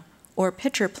rafflesiana, or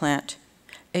pitcher plant,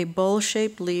 a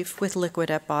bowl-shaped leaf with liquid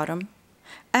at bottom,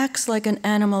 acts like an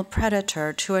animal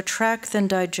predator to attract and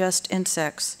digest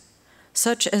insects,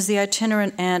 such as the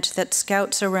itinerant ant that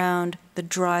scouts around the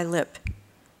dry lip,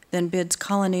 then bids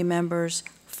colony members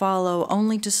follow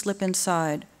only to slip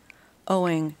inside,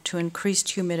 owing to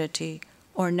increased humidity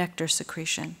or nectar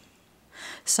secretion.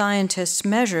 Scientists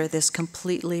measure this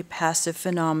completely passive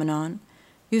phenomenon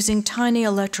using tiny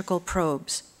electrical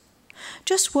probes.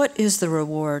 Just what is the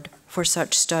reward for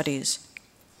such studies?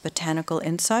 Botanical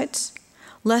insights?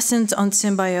 Lessons on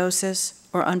symbiosis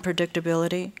or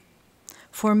unpredictability?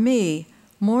 For me,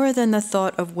 more than the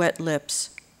thought of wet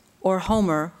lips, or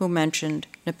Homer, who mentioned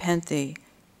Nepenthe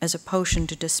as a potion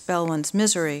to dispel one's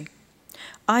misery,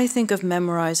 I think of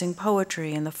memorizing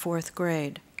poetry in the 4th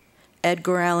grade.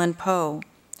 Edgar Allan Poe,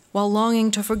 while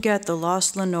longing to forget the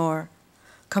lost Lenore,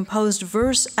 composed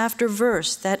verse after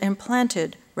verse that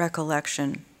implanted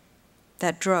recollection,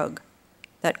 that drug,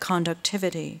 that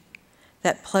conductivity,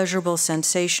 that pleasurable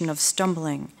sensation of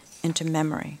stumbling into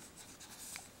memory.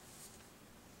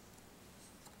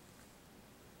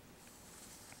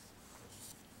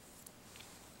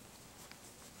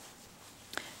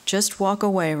 Just walk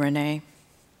away, Renee.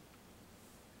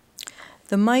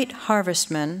 The mite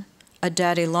harvestman, a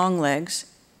daddy longlegs,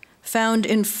 found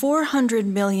in 400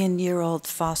 million-year-old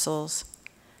fossils,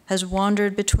 has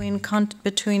wandered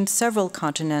between several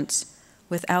continents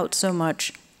without so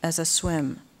much as a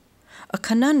swim. A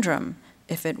conundrum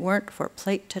if it weren't for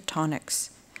plate tectonics,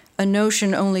 a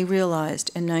notion only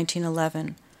realized in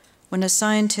 1911 when a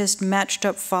scientist matched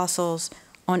up fossils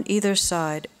on either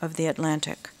side of the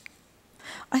Atlantic.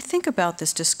 I think about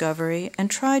this discovery and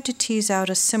try to tease out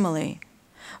a simile,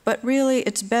 but really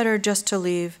it's better just to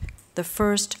leave the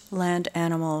first land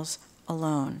animals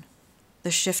alone,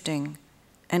 the shifting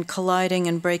and colliding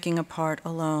and breaking apart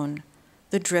alone,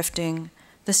 the drifting,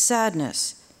 the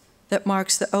sadness that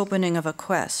marks the opening of a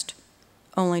quest,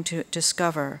 only to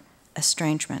discover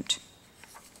estrangement.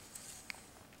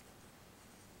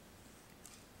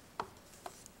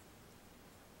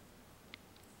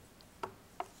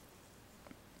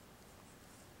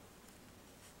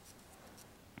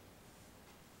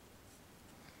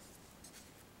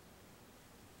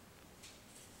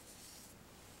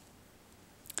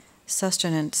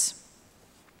 sustenance.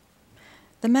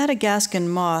 The Madagascan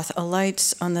moth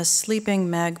alights on the sleeping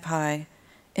magpie,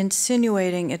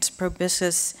 insinuating its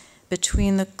proboscis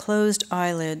between the closed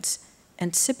eyelids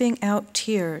and sipping out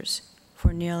tears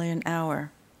for nearly an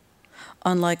hour.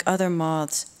 Unlike other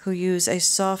moths who use a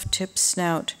soft-tipped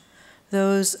snout,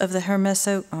 those of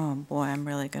the oh boy, I'm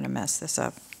really going to mess this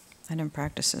up. I didn't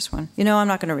practice this one. You know, I'm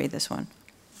not going to read this one.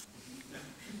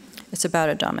 It's about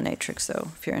a dominatrix, though,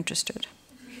 if you're interested.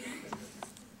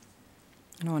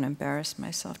 I don't want to embarrass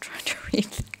myself trying to read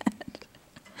that.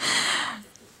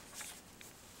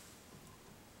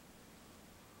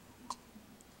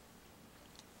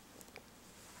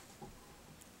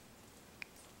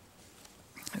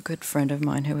 A good friend of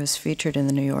mine who was featured in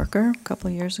the New Yorker a couple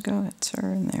of years ago, it's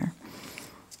her in there.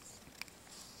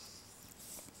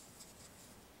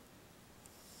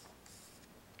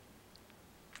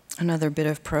 Another bit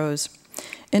of prose.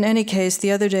 In any case, the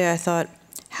other day I thought,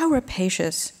 how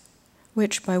rapacious,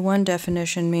 which by one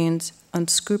definition means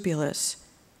unscrupulous,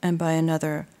 and by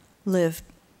another, live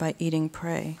by eating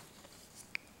prey.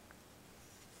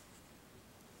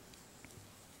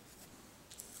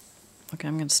 Okay,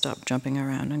 I'm going to stop jumping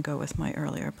around and go with my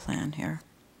earlier plan here.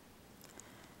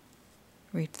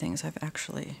 Read things I've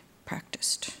actually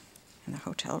practiced in the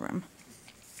hotel room.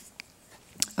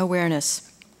 Awareness.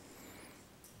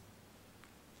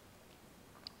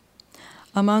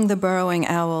 Among the burrowing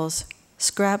owls,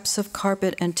 scraps of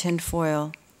carpet and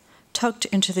tinfoil, tucked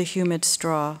into the humid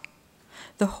straw,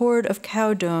 the hoard of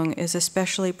cow dung is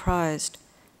especially prized,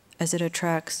 as it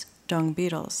attracts dung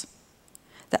beetles.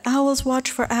 The owls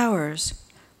watch for hours,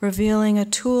 revealing a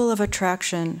tool of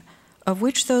attraction of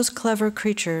which those clever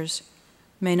creatures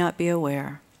may not be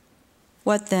aware.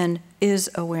 What then is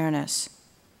awareness?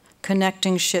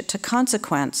 Connecting shit to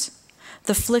consequence.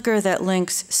 The flicker that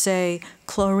links, say,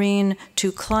 chlorine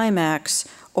to climax,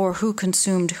 or who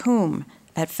consumed whom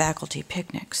at faculty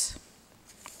picnics.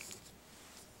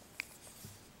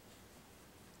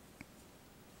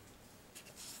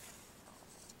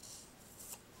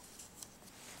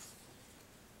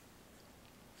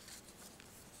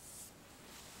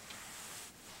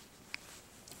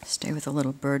 Stay with a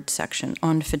little bird section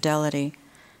on fidelity.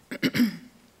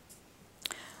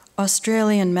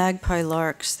 Australian magpie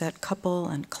larks that couple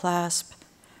and clasp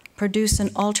produce an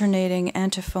alternating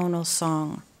antiphonal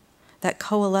song that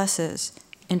coalesces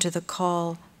into the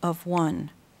call of one,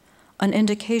 an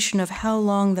indication of how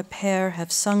long the pair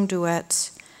have sung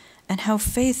duets and how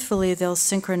faithfully they'll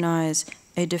synchronize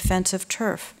a defensive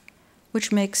turf,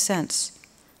 which makes sense.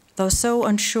 Though so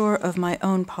unsure of my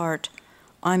own part,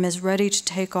 I'm as ready to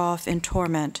take off in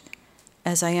torment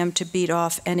as I am to beat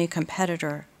off any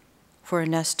competitor for a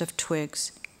nest of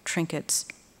twigs, trinkets,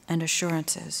 and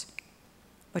assurances.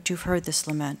 But you've heard this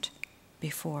lament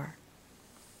before.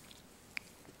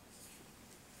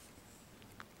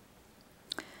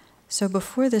 So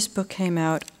before this book came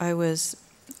out, I was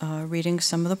reading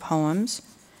some of the poems,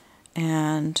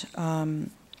 and a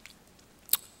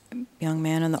young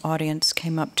man in the audience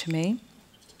came up to me.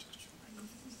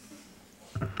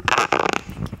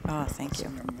 Oh, thank you.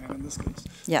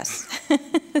 Yes.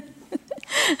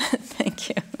 Thank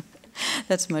you.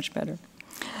 That's much better.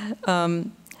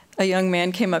 A young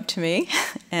man came up to me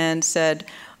and said,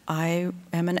 I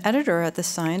am an editor at the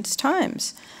Science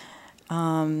Times.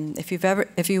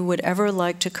 If you would ever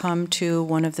like to come to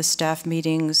one of the staff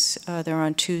meetings, they're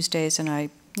on Tuesdays, and I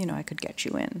could get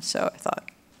you in. So I thought,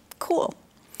 cool.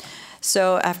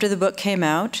 So after the book came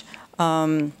out,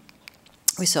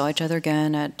 we saw each other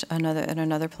again at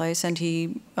another place, and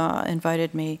he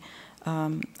invited me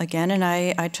again, and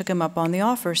I took him up on the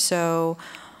offer. So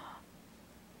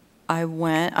I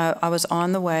went. I was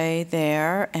on the way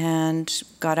there and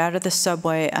got out of the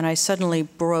subway, and I suddenly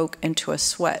broke into a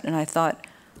sweat, and I thought,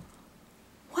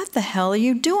 what the hell are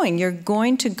you doing? You're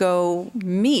going to go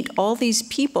meet all these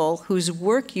people whose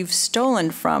work you've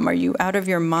stolen from. Are you out of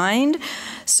your mind?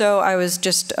 So I was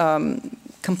just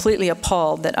completely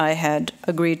appalled that I had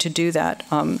agreed to do that.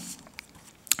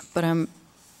 But I'm,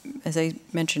 as I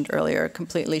mentioned earlier,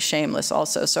 completely shameless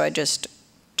also. So I just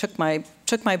took my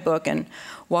book and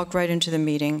walked right into the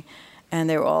meeting, and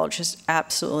they were all just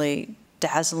absolutely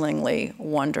dazzlingly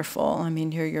wonderful. I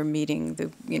mean, here you're meeting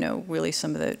really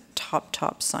some of the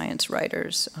top science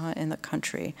writers in the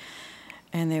country.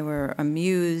 And they were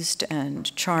amused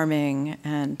and charming,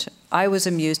 and I was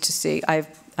amused to see.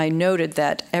 I noted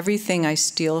that everything I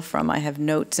steal from, I have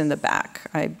notes in the back.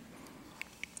 I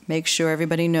make sure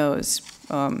everybody knows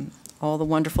all the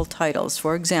wonderful titles.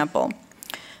 For example,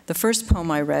 the first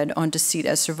poem I read on deceit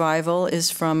as survival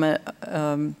is from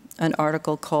an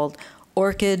article called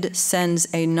Orchid Sends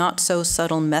a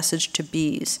Not-So-Subtle Message to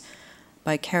Bees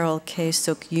by Carol K.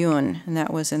 Suk-Yoon, and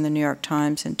that was in the New York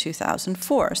Times in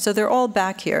 2004. So they're all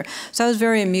back here. So I was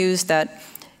very amused that,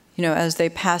 you know, as they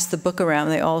passed the book around,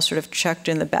 they all sort of checked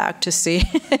in the back to see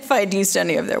if I'd used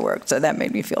any of their work, so that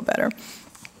made me feel better.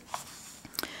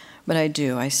 But I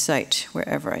do, I cite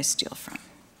wherever I steal from.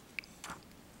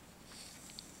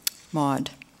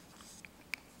 Maud.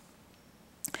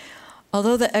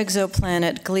 Although the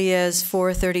exoplanet Gliese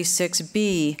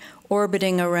 436b,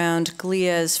 orbiting around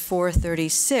Gliese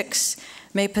 436,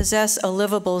 may possess a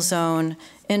livable zone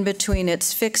in between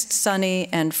its fixed sunny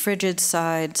and frigid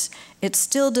sides, it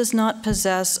still does not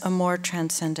possess a more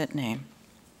transcendent name.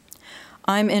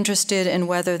 I'm interested in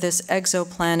whether this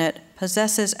exoplanet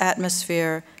possesses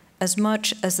atmosphere as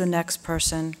much as the next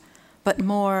person, but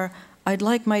more, I'd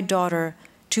like my daughter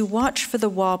to watch for the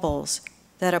wobbles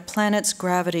that a planet's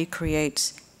gravity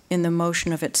creates in the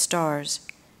motion of its stars,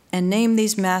 and name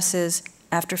these masses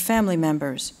after family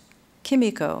members.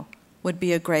 Kimiko would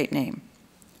be a great name.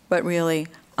 But really,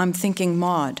 I'm thinking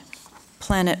Maud,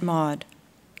 Planet Maud.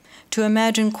 To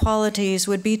imagine qualities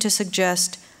would be to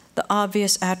suggest the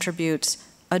obvious attributes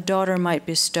a daughter might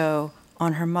bestow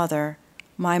on her mother,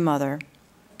 my mother.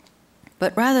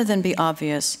 But rather than be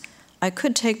obvious, I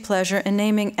could take pleasure in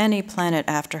naming any planet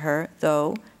after her,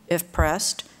 though, if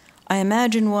pressed, I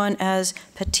imagine one as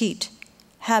petite,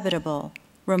 habitable,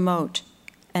 remote,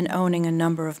 and owning a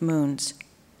number of moons.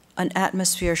 An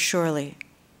atmosphere, surely.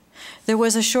 There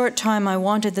was a short time I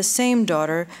wanted the same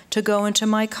daughter to go into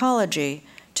mycology,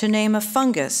 to name a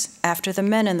fungus after the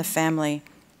men in the family.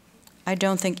 I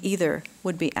don't think either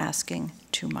would be asking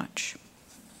too much.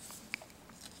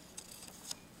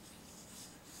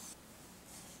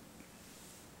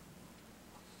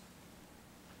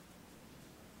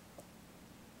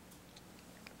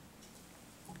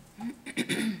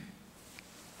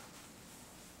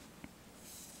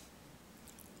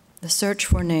 The search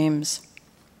for names.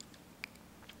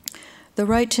 The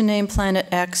right to name Planet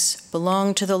X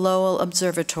belonged to the Lowell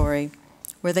Observatory,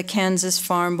 where the Kansas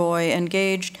farm boy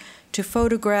engaged to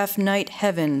photograph night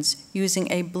heavens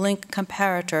using a blink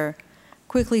comparator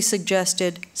quickly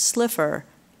suggested Slipher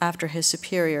after his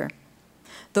superior.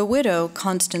 The widow,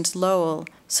 Constance Lowell,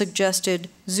 suggested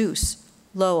Zeus,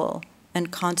 Lowell,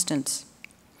 and Constance.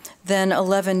 Then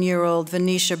 11-year-old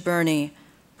Venetia Burney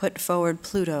put forward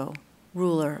Pluto,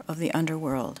 ruler of the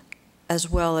underworld, as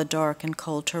well a dark and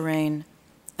cold terrain,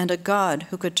 and a god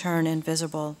who could turn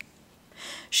invisible.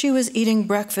 She was eating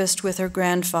breakfast with her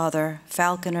grandfather,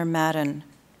 Falconer Madden,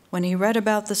 when he read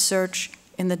about the search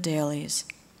in the dailies.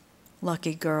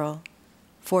 Lucky girl,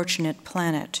 fortunate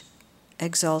planet,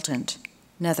 exultant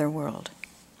netherworld.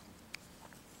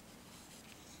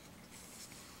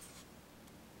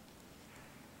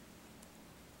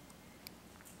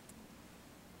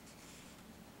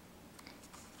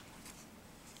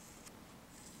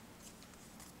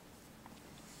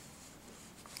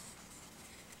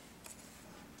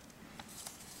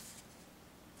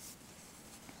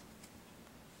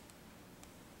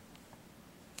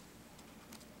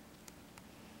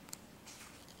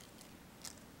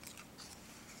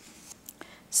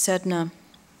 Sedna.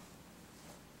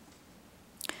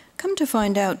 Come to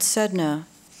find out, Sedna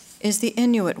is the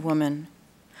Inuit woman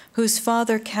whose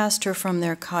father cast her from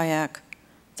their kayak,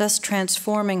 thus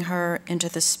transforming her into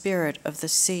the spirit of the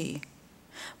sea,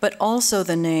 but also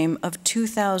the name of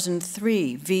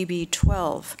 2003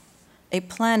 VB12, a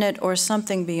planet or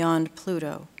something beyond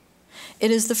Pluto. It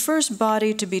is the first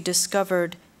body to be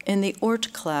discovered in the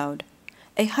Oort cloud,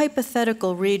 a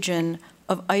hypothetical region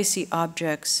of icy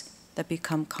objects that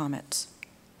become comets.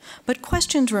 But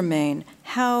questions remain.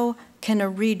 How can a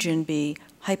region be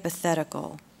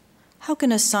hypothetical? How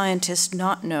can a scientist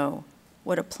not know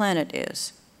what a planet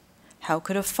is? How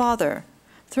could a father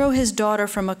throw his daughter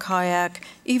from a kayak,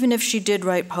 even if she did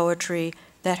write poetry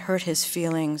that hurt his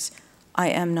feelings? I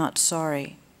am not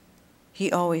sorry.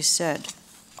 He always said,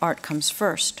 art comes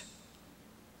first.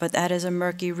 But that is a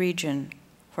murky region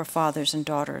for fathers and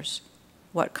daughters.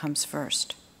 What comes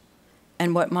first?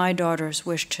 And what my daughters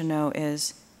wish to know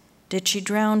is, did she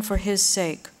drown for his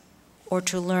sake, or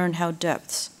to learn how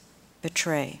depths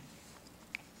betray?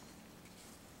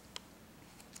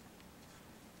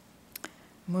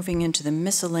 Moving into the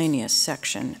miscellaneous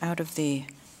section, out of the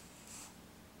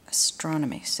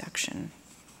astronomy section.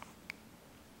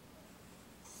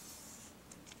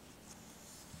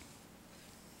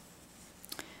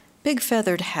 Big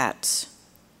feathered hats,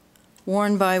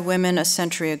 worn by women a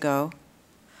century ago,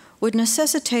 would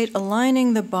necessitate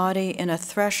aligning the body in a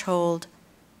threshold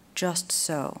just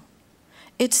so.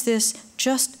 It's this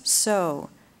just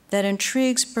so that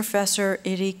intrigues Professor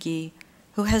Iriki,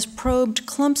 who has probed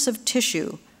clumps of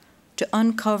tissue to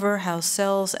uncover how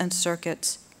cells and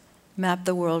circuits map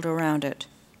the world around it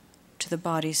to the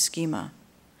body's schema,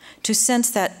 to sense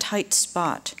that tight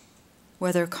spot,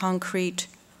 whether concrete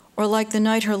or like the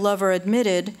night her lover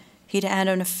admitted he'd had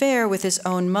an affair with his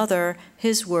own mother,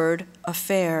 his word,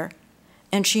 affair,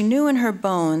 and she knew in her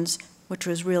bones, which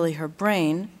was really her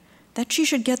brain, that she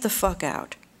should get the fuck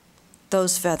out.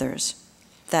 Those feathers,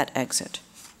 that exit.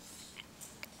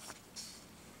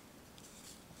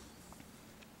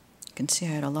 You can see I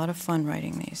had a lot of fun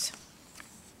writing these.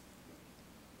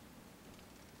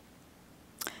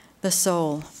 The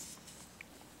soul.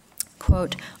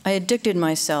 Quote, I addicted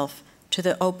myself to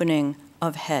the opening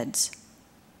of heads.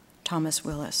 Thomas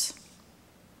Willis.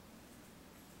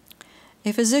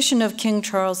 A physician of King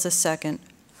Charles II,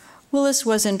 Willis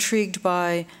was intrigued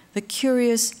by the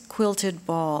curious quilted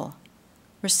ball,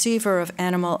 receiver of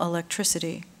animal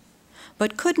electricity,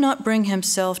 but could not bring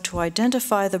himself to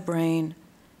identify the brain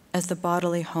as the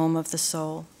bodily home of the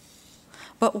soul.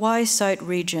 But why cite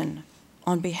region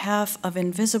on behalf of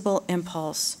invisible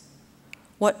impulse?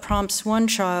 What prompts one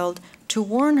child to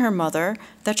warn her mother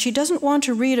that she doesn't want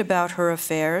to read about her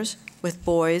affairs with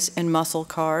boys in muscle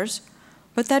cars,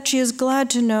 but that she is glad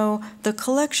to know the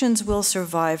collections will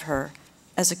survive her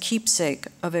as a keepsake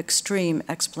of extreme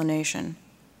explanation,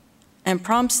 and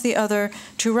prompts the other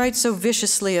to write so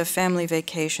viciously of family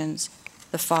vacations,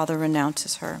 the father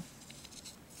renounces her?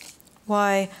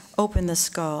 Why open the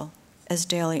skull as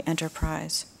daily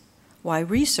enterprise? Why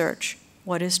research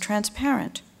what is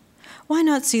transparent? Why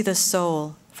not see the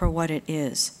soul for what it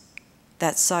is?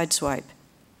 That sideswipe,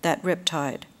 that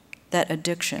riptide, that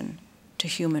addiction to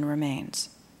human remains.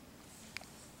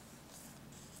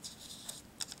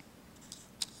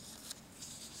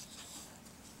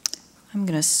 I'm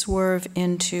going to swerve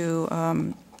into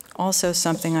also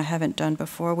something I haven't done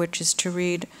before, which is to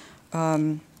read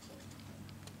from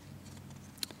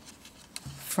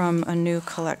a new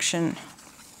collection.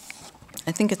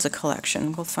 I think it's a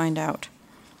collection. We'll find out.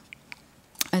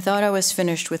 I thought I was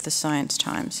finished with the Science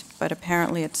Times, but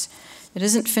apparently it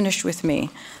isn't finished with me.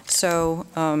 So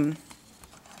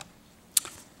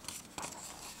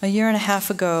a year and a half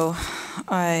ago,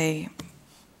 I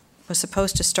was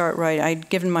supposed to start writing. I'd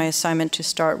given my assignment to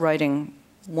start writing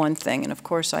one thing, and of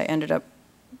course I ended up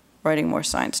writing more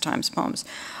Science Times poems.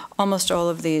 Almost all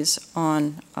of these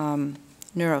on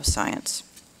neuroscience.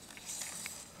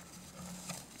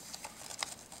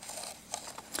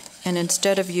 And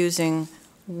instead of using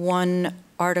one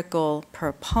article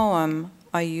per poem,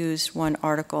 I use one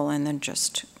article and then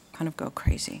just kind of go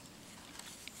crazy.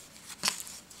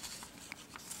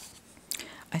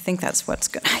 I think that's what's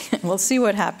good. We'll see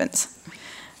what happens.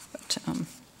 But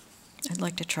I'd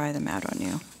like to try them out on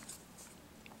you.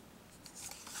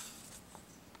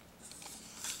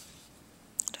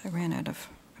 I ran out of,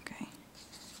 okay.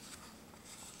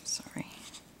 Sorry.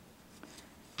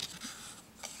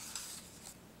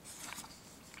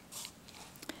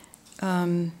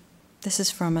 This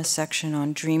is from a section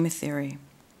on dream theory.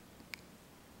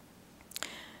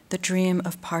 The dream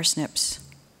of parsnips.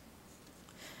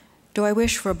 Do I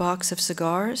wish for a box of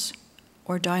cigars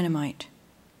or dynamite?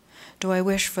 Do I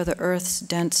wish for the earth's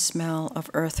dense smell of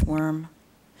earthworm?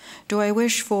 Do I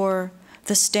wish for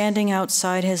the standing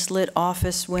outside his lit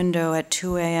office window at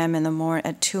 2 a.m.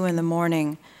 at 2 in the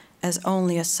morning as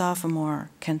only a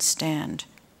sophomore can stand?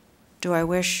 Do I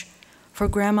wish for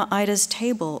Grandma Ida's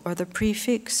table or the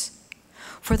prefix?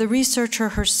 For the researcher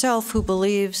herself who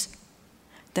believes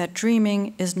that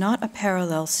dreaming is not a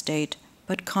parallel state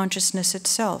but consciousness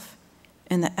itself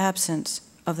in the absence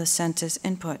of the senses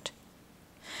input?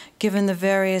 Given the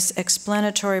various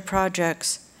explanatory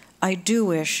projects, I do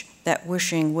wish that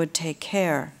wishing would take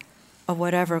care of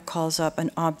whatever calls up an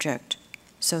object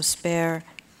so spare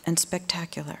and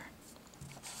spectacular.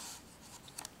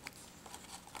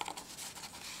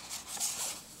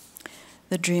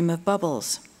 The dream of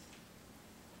bubbles.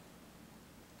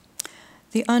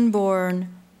 The unborn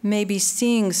may be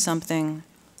seeing something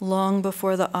long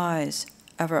before the eyes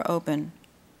ever open,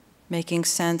 making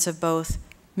sense of both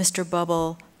Mr.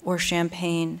 Bubble or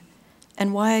champagne,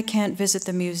 and why I can't visit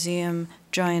the museum,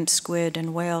 giant squid,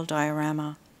 and whale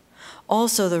diorama.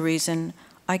 Also the reason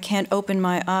I can't open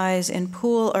my eyes in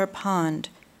pool or pond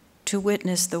to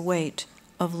witness the weight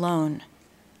of lone,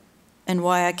 and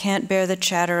why I can't bear the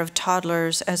chatter of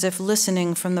toddlers as if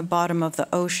listening from the bottom of the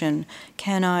ocean.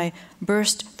 Can I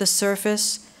burst the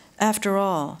surface? After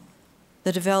all,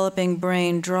 the developing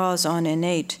brain draws on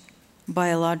innate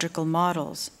biological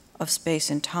models of space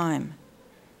and time.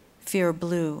 Fear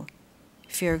blue,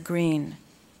 fear green,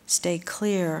 stay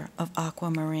clear of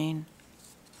aquamarine.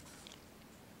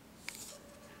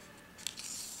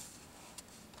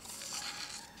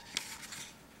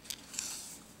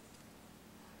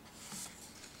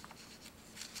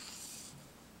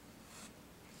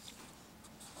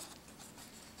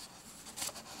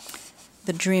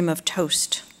 The dream of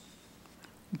toast,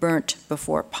 burnt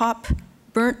before pop,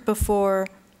 burnt before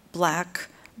black,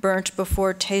 burnt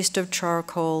before taste of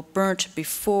charcoal, burnt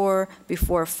before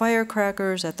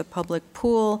firecrackers at the public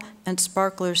pool and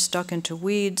sparklers stuck into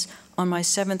weeds on my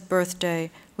 7th birthday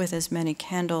with as many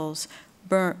candles,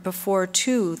 burnt before,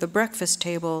 too, the breakfast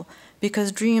table,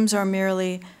 because dreams are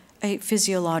merely a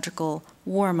physiological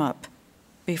warm-up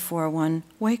before one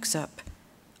wakes up.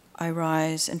 I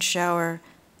rise and shower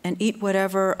and eat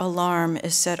whatever alarm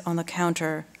is set on the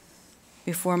counter,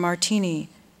 before martini,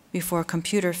 before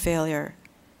computer failure,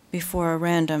 before a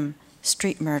random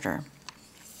street murder.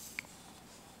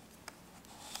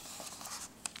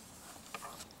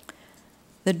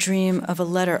 The dream of a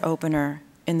letter opener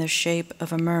in the shape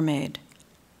of a mermaid.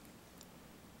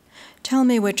 Tell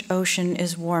me which ocean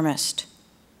is warmest.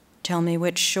 Tell me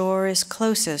which shore is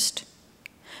closest.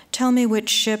 Tell me which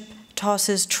ship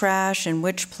tosses trash and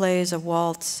which plays a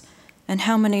waltz, and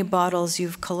how many bottles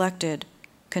you've collected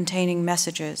containing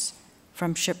messages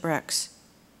from shipwrecks.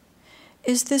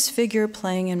 Is this figure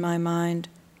playing in my mind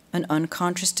an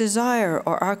unconscious desire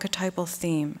or archetypal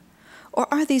theme?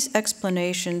 Or are these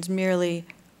explanations merely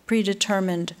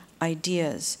predetermined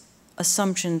ideas,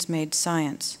 assumptions made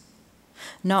science?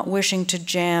 Not wishing to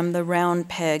jam the round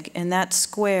peg in that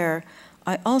square,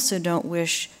 I also don't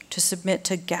wish to submit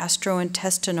to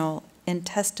gastrointestinal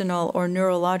or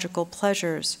neurological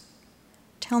pleasures.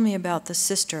 Tell me about the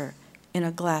sister in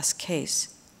a glass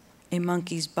case, a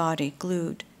monkey's body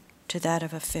glued to that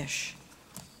of a fish.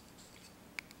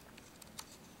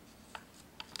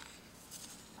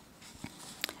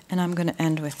 And I'm going to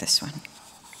end with this one.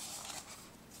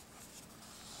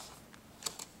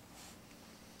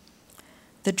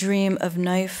 The dream of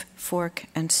knife, fork,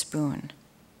 and spoon.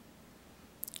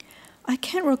 I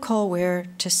can't recall where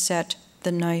to set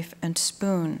the knife and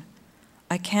spoon.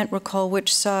 I can't recall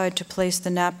which side to place the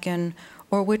napkin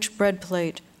or which bread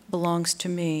plate belongs to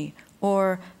me,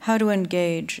 or how to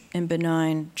engage in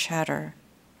benign chatter.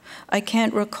 I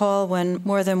can't recall when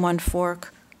more than one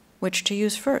fork, which to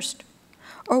use first,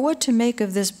 or what to make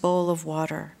of this bowl of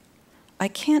water. I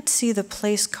can't see the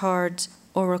place cards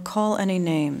or recall any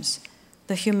names.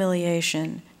 The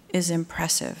humiliation is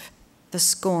impressive, the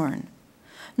scorn.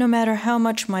 No matter how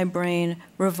much my brain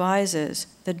revises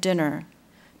the dinner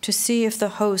to see if the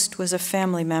host was a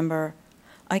family member,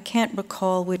 I can't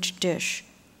recall which dish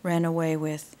ran away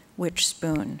with which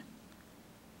spoon.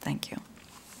 Thank you.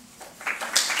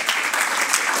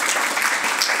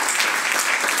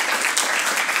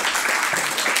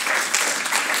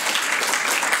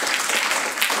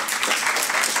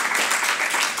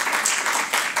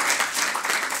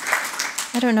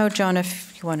 I don't know, John,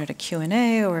 if you wanted a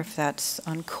Q&A or if that's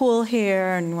uncool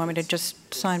here and you want me to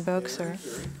just sign books or?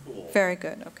 Very cool. Very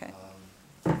good, okay.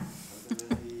 Are there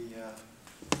any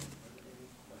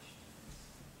questions?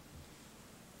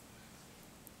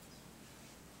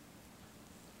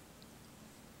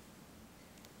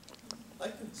 I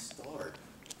can start.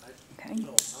 Okay. You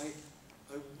know,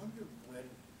 I wonder when,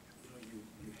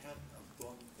 you have a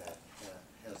book that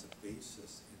has a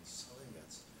basis in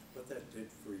science, what that did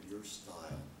for your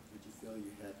style. Did you feel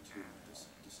you had to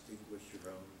distinguish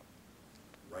your own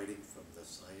writing from the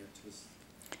scientist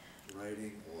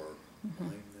writing or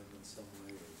combine them in some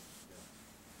way? Or,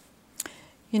 yeah.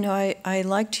 You know, I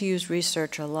like to use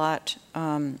research a lot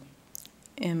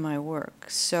in my work.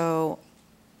 So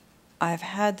I've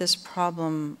had this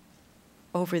problem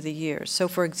over the years. So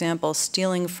for example,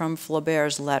 stealing from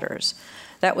Flaubert's letters.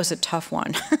 That was a tough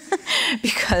one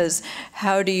because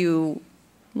how do you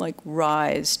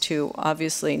rise to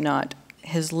obviously not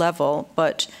his level,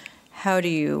 but how do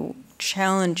you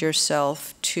challenge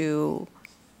yourself to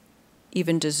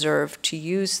even deserve to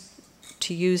use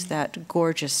that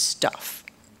gorgeous stuff?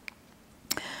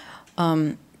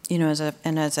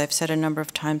 As I've said a number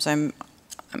of times, I'm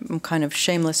kind of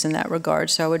shameless in that regard,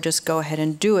 so I would just go ahead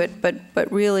and do it.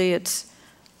 But really, it's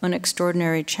an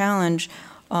extraordinary challenge.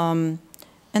 And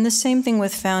the same thing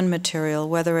with found material,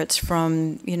 whether it's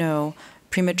from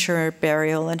premature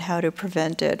burial and how to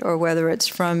prevent it, or whether it's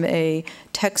from a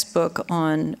textbook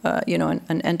on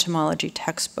an entomology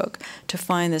textbook, to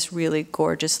find this really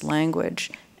gorgeous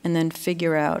language and then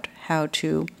figure out how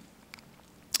to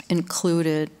include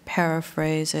it,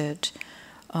 paraphrase it,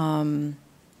 and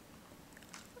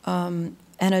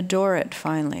adore it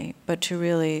finally, but to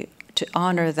to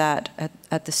honor that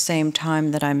at the same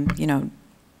time that I'm,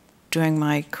 doing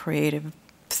my creative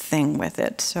thing with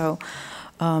it. So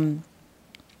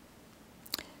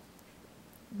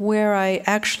where I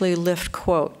actually lift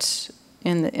quotes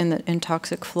in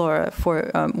Toxic Flora,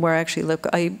 where I actually lift,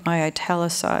 I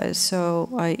italicize, so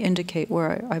I indicate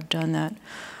where I've done that.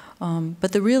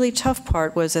 But the really tough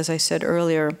part was, as I said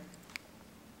earlier,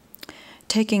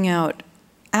 taking out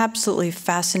absolutely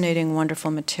fascinating,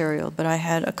 wonderful material. But I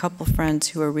had a couple friends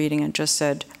who were reading and just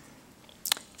said,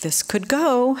 this could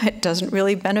go. It doesn't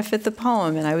really benefit the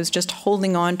poem. And I was just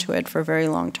holding on to it for a very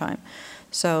long time.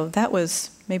 So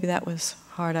maybe that was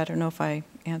hard. I don't know if I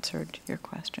answered your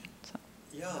question. So.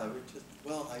 Yeah, I would just,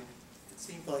 it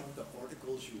seemed like the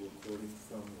articles you were quoting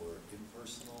from were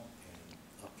impersonal and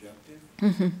objective,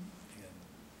 Mm-hmm. and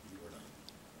you were not.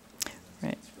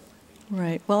 Right.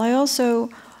 Right. Well, I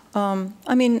also, a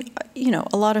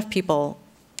lot of people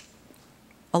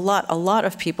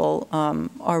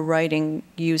are writing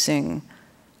using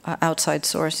outside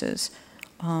sources.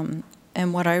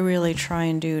 And what I really try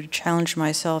and do to challenge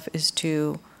myself is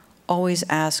to always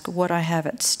ask what I have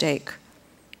at stake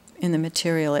in the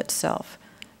material itself,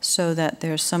 so that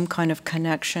there's some kind of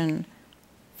connection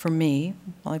for me.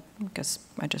 Well, I guess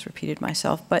I just repeated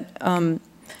myself, but and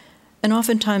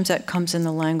oftentimes that comes in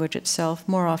the language itself,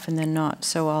 more often than not.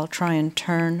 So I'll try and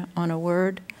turn on a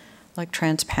word, like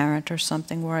transparent or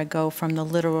something, where I go from the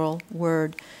literal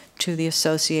word to the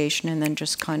association and then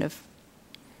just kind of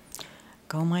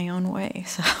go my own way,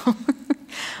 so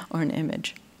or an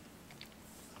image.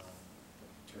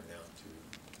 Turn out to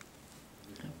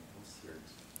here.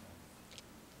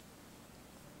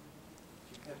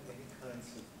 Do you have any kinds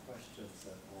of questions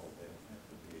at all? They don't have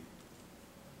to be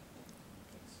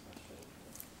anything special.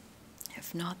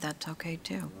 If not, that's okay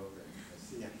too. I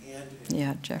see a hand in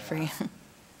Yeah, Jeffrey.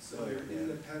 So in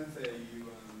the Penthe,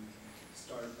 you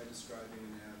start by describing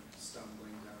an ant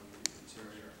stumbling down the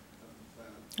interior of the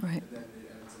plant. Right. And then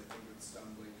it ends, I think, with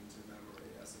stumbling into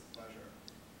memory as a pleasure.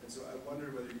 And so I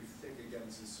wonder whether you think, again,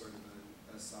 this is sort of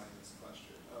a science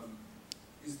question,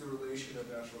 is the relation of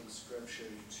actual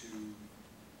description to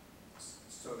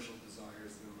social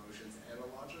desires and emotions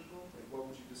analogical? Like, what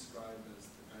would you describe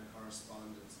as the kind of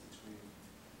correspondence between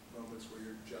moments where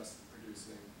you're just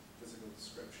producing physical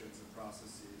descriptions and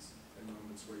processes and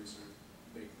moments where you sort of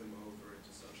make them over into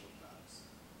social facts?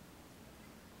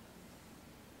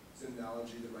 Is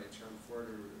analogy the right term for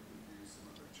it, or would you use some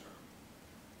other term?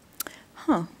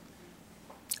 Huh.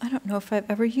 I don't know if I've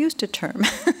ever used a term.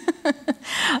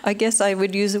 I guess I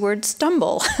would use the word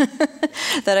stumble,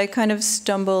 that I kind of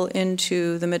stumble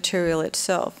into the material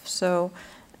itself. So,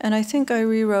 and I think I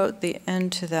rewrote the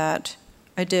end to that.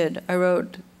 I did. I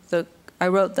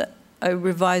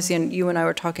revised the end. You and I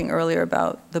were talking earlier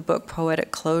about the book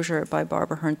Poetic Closure by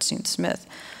Barbara Herrnstein Smith.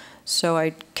 So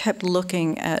I kept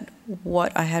looking at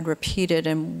what I had repeated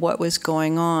and what was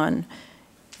going on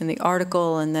in the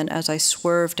article, and then as I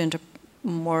swerved into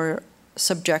more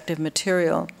subjective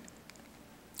material,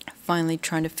 finally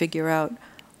trying to figure out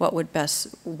what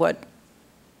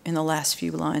in the last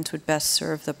few lines would best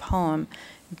serve the poem,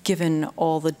 given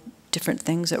all the different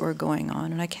things that were going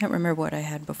on. And I can't remember what I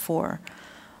had before,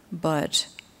 but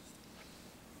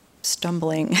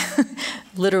stumbling,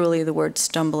 literally the word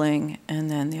stumbling,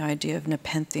 and then the idea of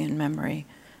Nepenthian memory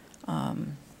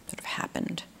sort of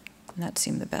happened. And that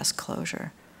seemed the best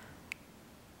closure.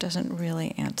 Doesn't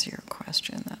really answer your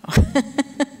question, though.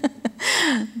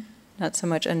 Not so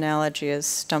much analogy as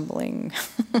stumbling.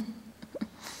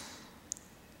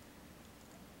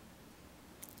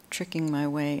 Tricking my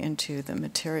way into the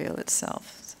material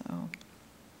itself. So,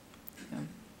 yeah.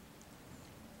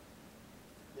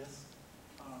 Yes?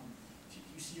 Do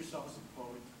you see yourself as a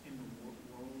poet in the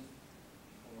world,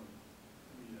 or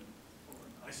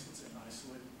an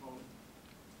isolated poet,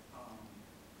 a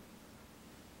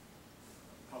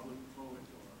public poet,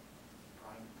 or a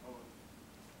private poet?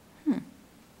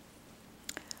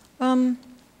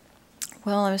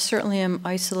 Well, I certainly am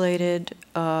isolated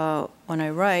when I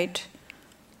write,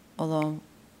 although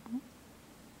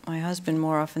my husband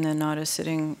more often than not is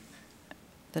sitting at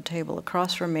the table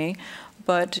across from me.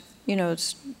 But,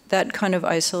 it's that kind of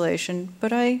isolation. But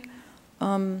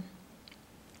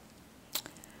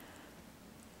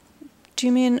do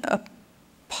you mean a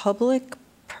public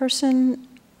person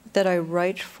that I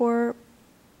write for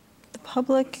the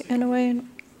public in a way?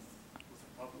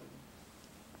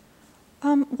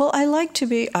 Well, I like to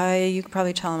be, you can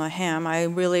probably tell I'm a ham. I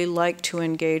really like to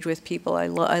engage with people. I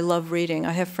love reading.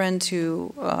 I have friends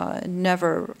who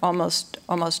almost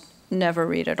never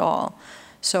read at all.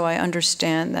 So I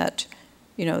understand that,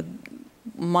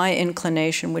 my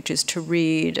inclination, which is to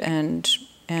read and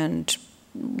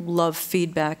love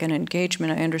feedback and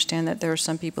engagement. I understand that there are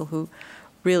some people who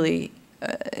really,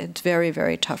 it's very,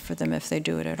 very tough for them if they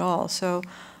do it at all. So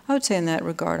I would say in that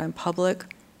regard, I'm public.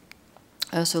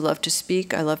 I also love to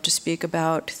speak. I love to speak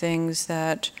about things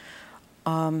that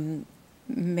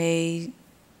may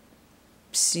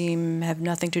have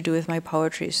nothing to do with my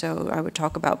poetry. So I would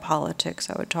talk about politics.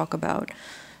 I would talk about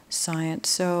science.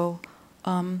 So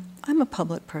I'm a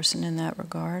public person in that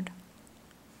regard.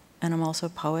 And I'm also a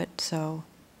poet, so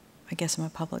I guess I'm a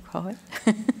public poet.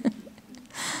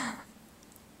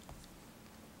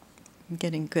 I'm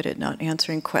getting good at not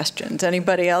answering questions.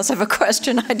 Anybody else have a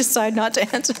question I decide not to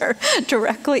answer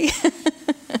directly? I'll ask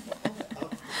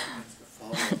a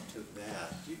follow-up to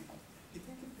that. Do you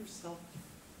think of yourself,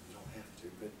 you don't have to,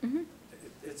 but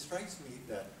it strikes me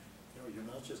that you're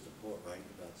not just a poet writing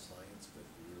about science, but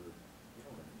you're an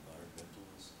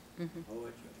environmentalist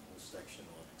poet. You have a whole section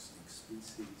on extinct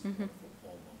species, a wonderful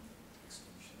poem on the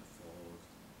extinction of fellows,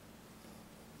 on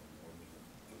the warming of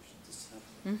oceans, etc.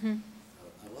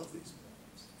 I love these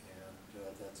poems, and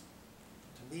that's,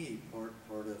 to me,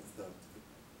 part of the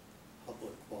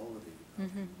public quality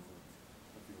of your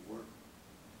work.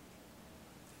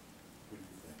 What do you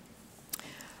think?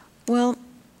 Well,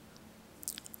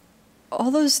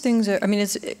 all those things are, I mean,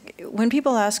 when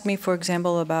people ask me, for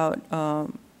example, about,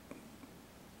 am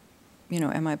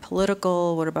I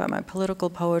political? What about my political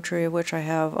poetry, of which I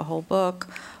have a whole book?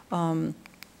 And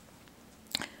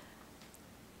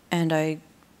I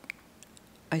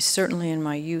certainly in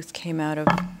my youth came out of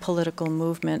political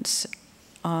movements.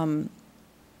 And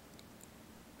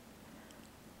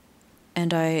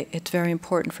it's very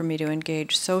important for me to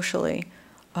engage socially.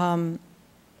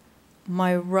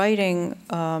 My writing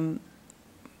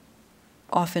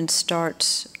often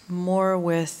starts more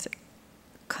with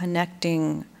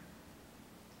connecting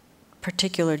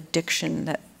particular diction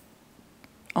that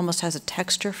almost has a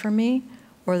texture for me,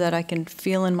 or that I can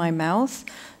feel in my mouth.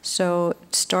 So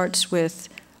it starts with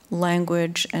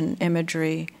language and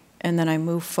imagery, and then I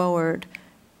move forward.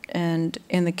 And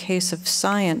in the case of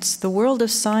science, the world of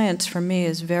science for me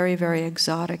is very, very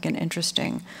exotic and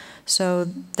interesting. So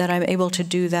that I'm able to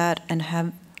do that and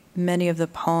have many of the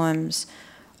poems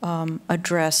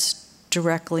address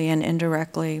directly and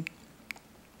indirectly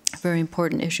very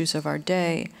important issues of our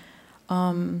day,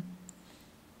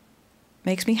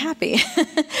 makes me happy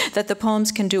that the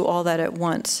poems can do all that at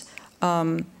once.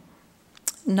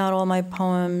 Not all my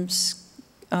poems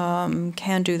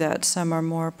can do that. Some are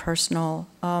more personal.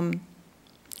 But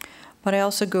I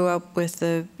also grew up with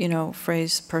the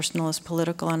phrase "personal is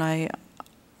political," and I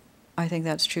think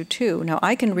that's true too. Now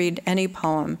I can read any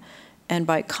poem, and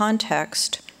by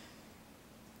context,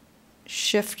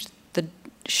 shift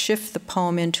the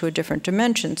poem into a different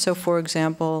dimension. So, for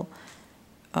example,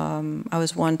 I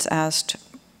was once asked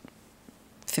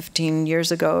 15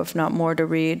 years ago, if not more, to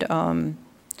read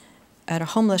at a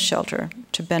homeless shelter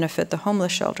to benefit the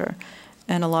homeless shelter.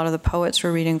 And a lot of the poets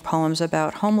were reading poems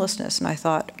about homelessness. And I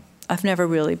thought, I've never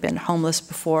really been homeless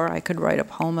before. I could write a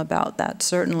poem about that,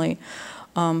 certainly.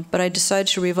 But I decided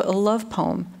to read a love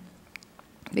poem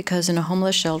because in a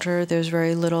homeless shelter, there's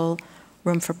very little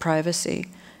room for privacy.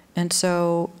 And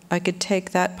so I could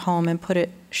take that poem and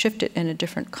shift it in a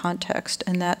different context,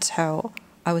 and that's how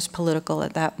I was political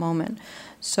at that moment.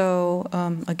 So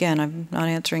again, I'm not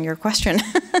answering your question,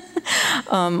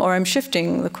 or I'm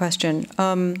shifting the question.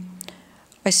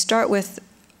 I start with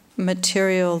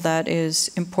material that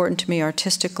is important to me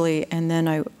artistically, and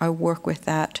then I work with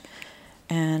that,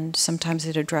 and sometimes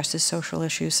it addresses social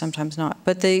issues, sometimes not.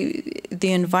 But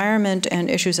the environment and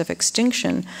issues of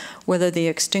extinction, whether the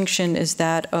extinction is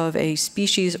that of a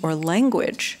species or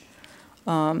language,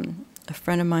 a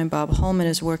friend of mine, Bob Holman,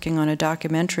 is working on a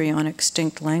documentary on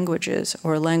extinct languages,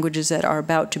 or languages that are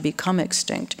about to become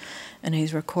extinct, and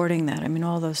he's recording that. I mean,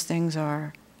 all those things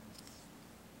are,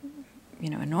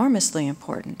 enormously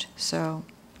important. So,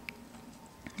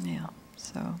 yeah,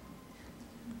 so.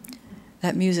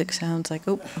 That music sounds like,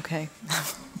 oh, okay.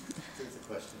 There's a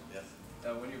question, yes.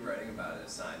 When you're writing about a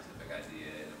scientific idea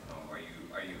in a poem, are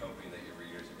you hoping that your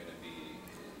readers are going to be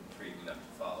intrigued enough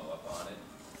to follow up on it?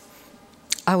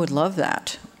 I would love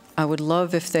that. I would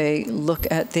love if they look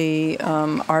at the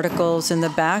articles in the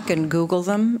back and Google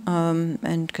them,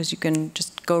 and because you can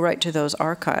just go right to those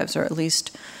archives, or at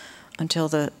least until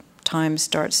the Times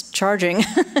starts charging,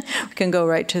 we can go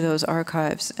right to those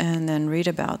archives and then read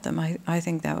about them. I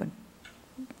think that would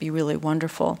be really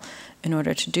wonderful in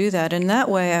order to do that. And that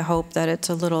way, I hope that it's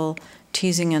a little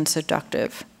teasing and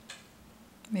seductive.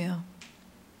 Yeah,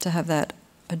 to have that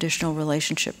additional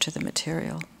relationship to the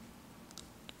material.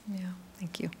 Yeah.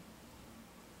 Thank you.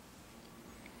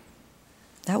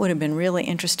 That would have been really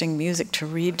interesting music to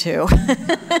read to.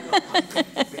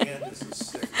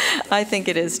 I think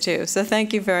it is too. So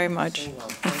thank you very much.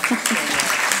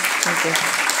 Thank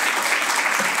you.